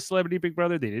it won't be a celebrity Big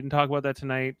Brother. They didn't talk about that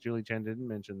tonight. Julie Chen didn't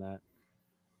mention that.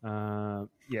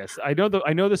 Yes, I know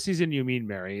the season you mean,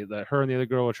 Mary. That her and the other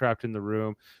girl were trapped in the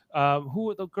room.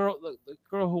 Who the girl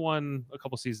who won a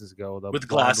couple seasons ago, with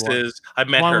glasses. I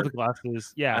met her her. With the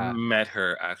glasses. Yeah, I met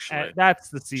her actually. That's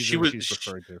the season she's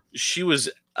referring to. She was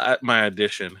at my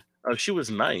audition. She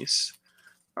was nice.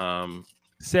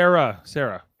 Sarah.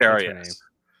 Yes.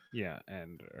 Yeah,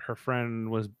 and her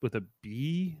friend was with a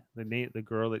B. The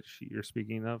girl that you're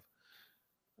speaking of.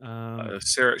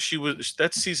 Sarah.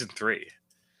 That's season 3.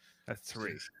 That's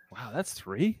 3. Wow, that's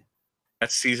 3.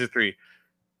 That's season 3.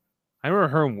 I remember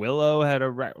her and Willow had a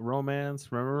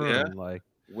romance. Remember? Yeah. And like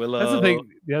Willow. That's the thing.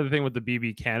 The other thing with the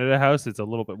BB Canada house, it's a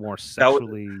little bit more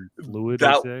sexually fluid.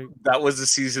 That was the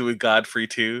season with Godfrey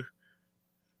too.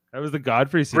 That was the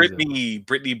Godfrey season.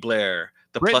 Brittany Blair.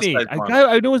 Brittany.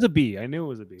 I knew it was a B. I knew it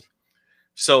was a B.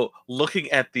 So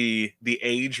looking at the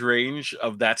age range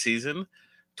of that season,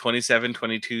 27,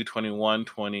 22, 21,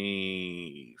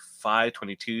 25,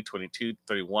 22, 22,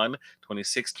 31,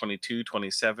 26, 22,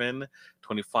 27,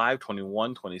 25,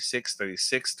 21, 26,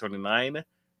 36, 29,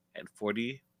 and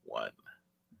 41.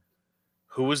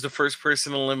 Who was the first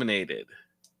person eliminated?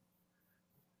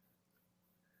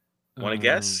 Want to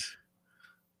guess?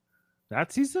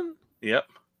 That season? Yep.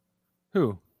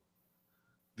 Who?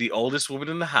 The oldest woman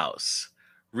in the house.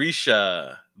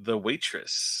 Risha, the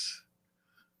waitress.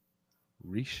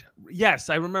 Risha? Yes,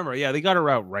 I remember. Yeah, they got her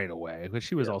out right away. But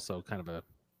she was also kind of a...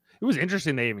 It was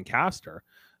interesting they even cast her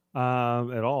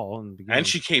at all. And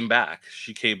she came back.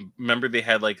 Remember they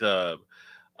had like a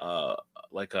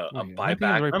buyback? Not a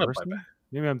buyback.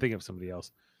 Maybe I'm thinking of somebody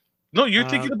else. No, you're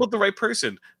thinking about the right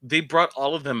person. They brought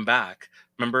all of them back.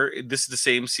 Remember, this is the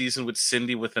same season with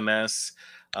Cindy with an S.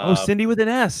 Cindy with an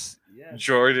S. Yes.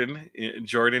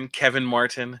 Jordan, Kevin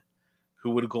Martin,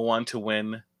 who would go on to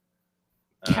win.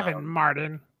 Kevin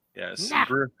Martin. Yes. Nah.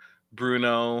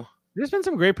 Bruno. There's been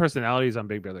some great personalities on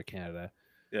Big Brother Canada.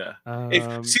 Yeah.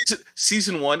 If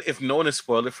season 1, if no one has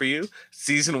spoiled it for you,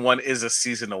 season 1 is a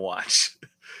season to watch.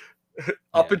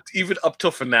 Even up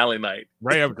till finale night.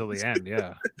 Right up till the end,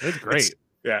 yeah. It's great.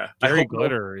 Gary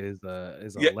Glitter is a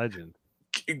legend.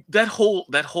 That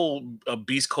whole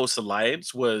Beast Coast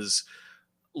Alliance was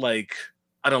like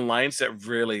an alliance that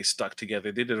really stuck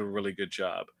together. They did a really good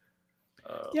job.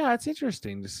 Yeah, it's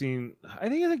interesting to see. I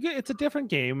think it's a different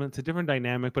game. It's a different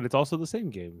dynamic, but it's also the same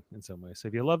game in some ways. So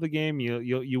if you love the game,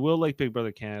 you will like Big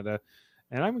Brother Canada,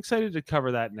 and I'm excited to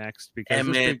cover that next because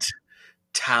Emmett,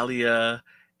 Talia,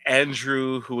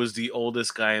 Andrew, who was the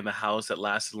oldest guy in the house that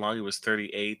lasted long, he was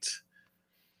 38.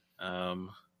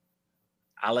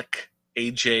 Alec,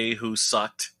 AJ, who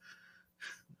sucked.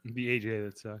 The AJ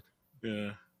that sucked.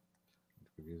 Yeah.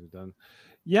 Done.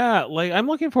 Yeah, like I'm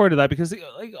looking forward to that because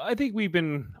like I think we've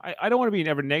been. I don't want to be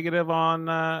ever negative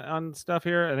on stuff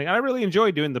here. I think I really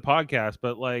enjoyed doing the podcast,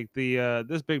 but like the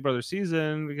this Big Brother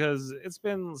season because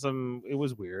it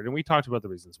was weird and we talked about the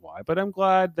reasons why. But I'm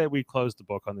glad that we closed the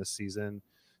book on this season.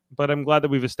 But I'm glad that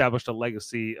we've established a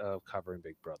legacy of covering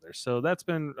Big Brother. So that's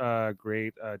been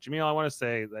great. Jamil, I want to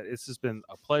say that it's just been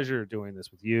a pleasure doing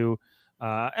this with you.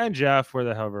 and Jeff, where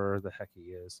the heck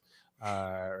he is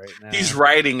right now. He's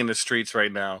riding in the streets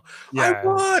right now. Yeah. I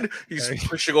won. He's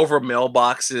pushing over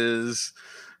mailboxes.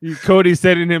 Cody's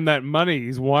sending him that money.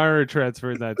 He's wire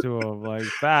transferring that to him like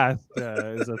fast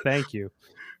as a thank you.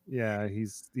 Yeah,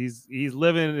 he's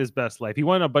living his best life. He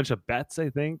won a bunch of bets, I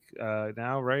think,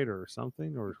 now, right, or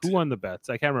something, or who won the bets?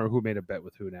 I can't remember who made a bet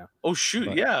with who now. Oh shoot,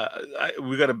 But- yeah,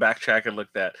 we got to backtrack and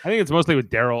look that. I think it's mostly with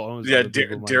Daryl owns. Yeah, other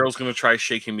people money. Daryl's gonna try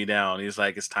shaking me down. He's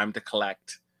like, it's time to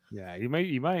collect. Yeah, you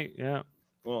might, yeah.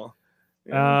 Well,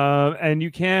 yeah. And you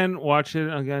can watch it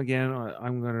again.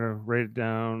 I'm gonna write it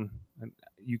down.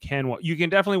 You can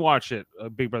definitely watch it.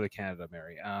 Big Brother Canada,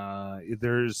 Mary.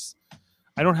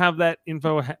 I don't have that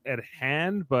info at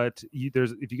hand, but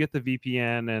if you get the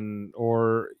VPN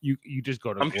or you just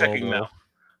go to. I'm checking now.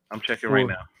 I'm checking right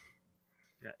now.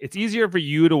 Yeah, it's easier for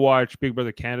you to watch Big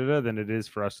Brother Canada than it is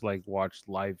for us to like watch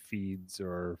live feeds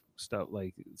or stuff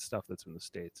that's from the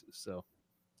States. So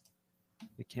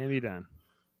it can be done.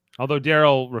 Although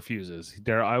Daryl refuses.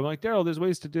 I'm like, Daryl, there's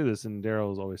ways to do this, and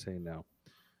Daryl's always saying no.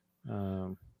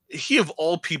 He of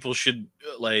all people should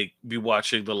like be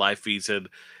watching the live feeds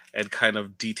and kind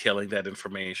of detailing that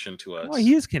information to us. Well,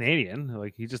 he is Canadian.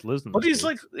 Like he just lives in. But he's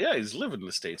like, yeah, he's living in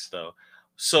the States though.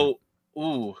 So,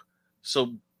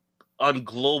 so on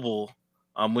Global,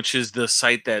 which is the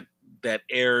site that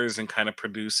airs and kind of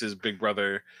produces Big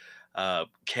Brother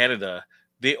Canada,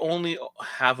 they only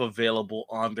have available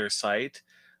on their site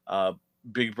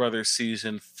Big Brother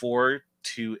season 4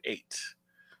 to 8.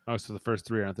 Oh, so the first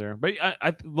 3 aren't there. But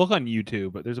I look on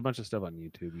YouTube, but there's a bunch of stuff on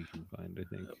YouTube you can find, I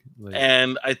think.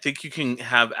 And I think you can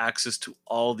have access to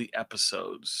all the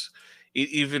episodes. It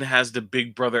even has the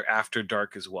Big Brother After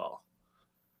Dark as well.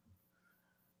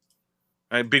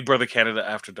 Right, Big Brother Canada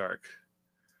After Dark.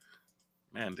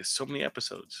 Man, there's so many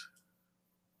episodes.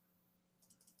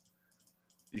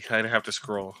 You kind of have to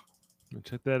scroll.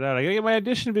 Check that out. I gotta get my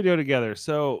audition video together.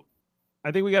 So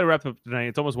I think we got to wrap up tonight.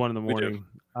 It's almost 1 a.m.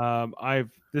 I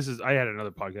had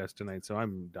another podcast tonight, so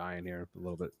I'm dying here a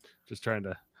little bit. Just trying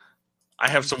to. I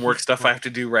have some work stuff I have to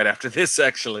do right after this,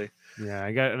 actually. Yeah,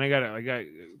 I got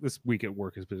this week at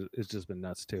work it's just been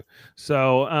nuts too.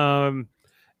 So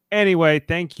anyway,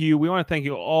 thank you. We want to thank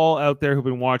you all out there who've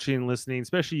been watching and listening,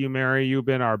 especially you, Mary. You've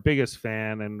been our biggest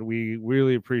fan, and we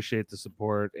really appreciate the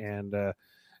support. And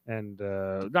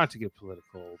not to get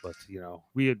political, but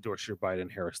we endorse your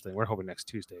Biden-Harris thing. We're hoping next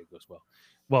Tuesday it goes well.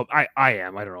 Well, I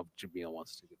am. I don't know if Jamil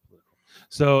wants to get political.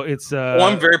 So it's.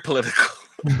 I'm very political.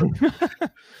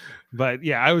 But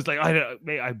yeah, I was like,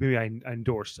 maybe I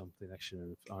endorse something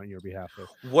actually on your behalf.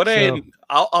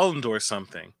 I'll endorse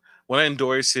something. What I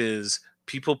endorse is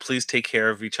people, please take care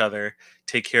of each other.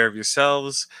 Take care of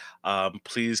yourselves.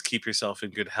 Please keep yourself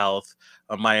in good health.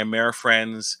 My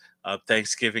Amerifriends.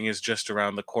 Thanksgiving is just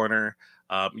around the corner.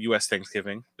 U.S.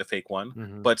 Thanksgiving, the fake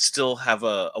one, but still have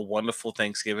a wonderful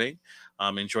Thanksgiving.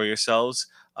 Enjoy yourselves.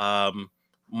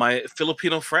 My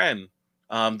Filipino friend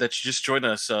that just joined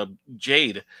us,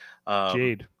 Jade.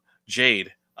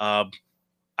 Jade.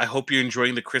 I hope you're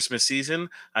enjoying the Christmas season.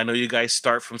 I know you guys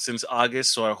start since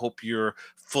August, so I hope you're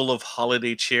full of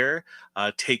holiday cheer.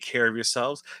 Take care of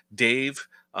yourselves. Dave,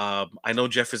 I know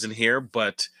Jeff isn't here,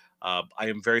 but I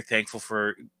am very thankful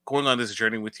for going on this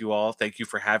journey with you all. Thank you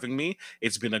for having me.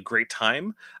 It's been a great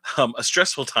time, a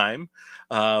stressful time,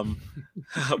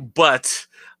 but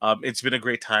it's been a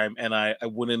great time, and I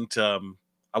wouldn't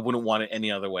want it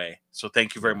any other way. So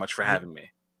thank you very much for having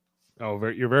me. Oh,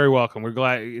 you're very welcome. We're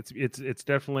glad. It's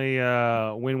definitely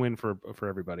a win-win for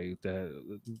everybody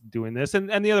doing this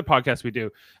and the other podcasts we do.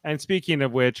 And speaking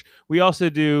of which, we also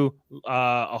do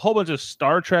a whole bunch of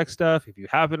Star Trek stuff. If you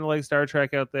happen to like Star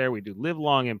Trek out there, we do Live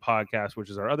Long in Podcast, which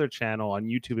is our other channel on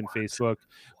YouTube and Facebook,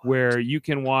 where you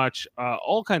can watch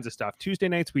all kinds of stuff. Tuesday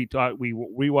nights we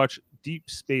watch Deep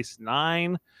Space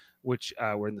Nine, which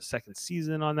we're in the 2nd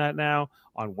season on that now.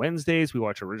 On Wednesdays, we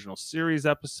watch original series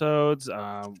episodes.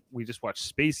 We just watched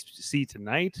Space Sea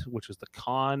tonight, which was the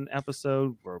Khan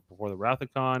episode before the Wrath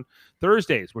of Khan.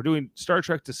 Thursdays, we're doing Star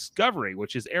Trek Discovery,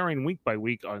 which is airing week by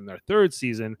week on their 3rd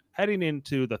season, heading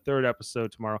into the 3rd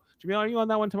episode tomorrow. Jamil, are you on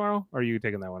that one tomorrow, or are you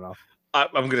taking that one off?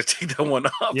 I'm going to take that one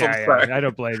off. Yeah, I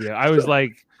don't blame you. I was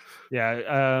like...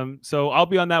 Yeah, so I'll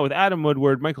be on that with Adam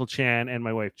Woodward, Michael Chan, and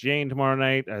my wife Jane tomorrow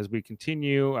night as we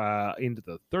continue into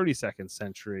the 32nd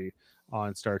century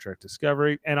on Star Trek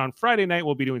Discovery. And on Friday night,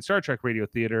 we'll be doing Star Trek Radio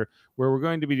Theater, where we're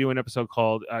going to be doing an episode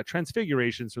called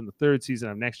Transfigurations from the 3rd season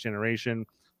of Next Generation,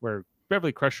 where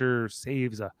Beverly Crusher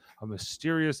saves a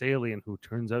mysterious alien who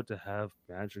turns out to have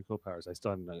magical powers. I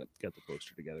still haven't got the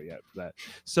poster together yet for that.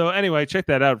 So anyway, check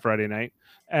that out Friday night,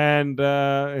 and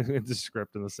the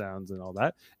script and the sounds and all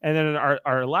that. And then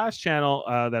our last channel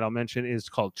that I'll mention is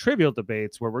called Trivial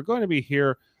Debates, where we're going to be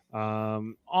here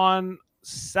on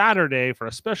Saturday for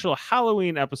a special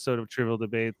Halloween episode of Trivial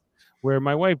Debates, where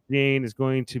my wife Jane is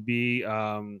going to be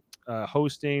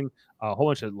hosting a whole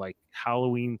bunch of like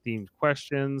Halloween themed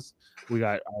questions. We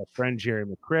got our friend Jerry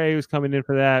McRae who's coming in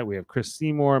for that. We have Chris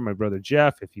Seymour, my brother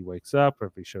Jeff, if he wakes up or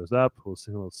if he shows up,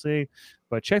 we'll see.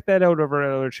 But check that out over at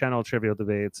our channel, Trivial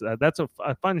Debates. That's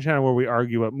a fun channel where we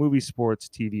argue about movie, sports,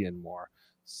 TV, and more.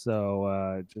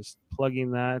 So just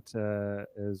plugging that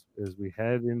as we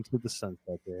head into the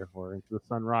sunset there, or into the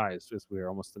sunrise, as we are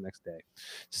almost the next day.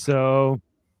 So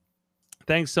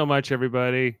thanks so much,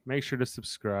 everybody. Make sure to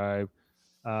subscribe.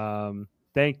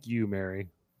 Thank you, Mary.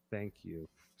 Thank you.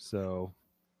 So,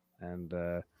 and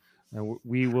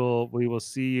we will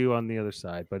see you on the other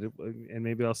side. But and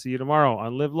maybe I'll see you tomorrow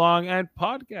on Live Long and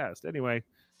Podcast. Anyway,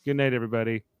 good night,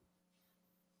 everybody.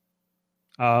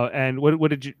 And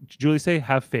what did Julie say?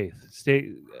 Have faith. Stay.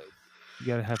 You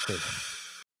gotta have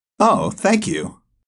faith. Oh, thank you.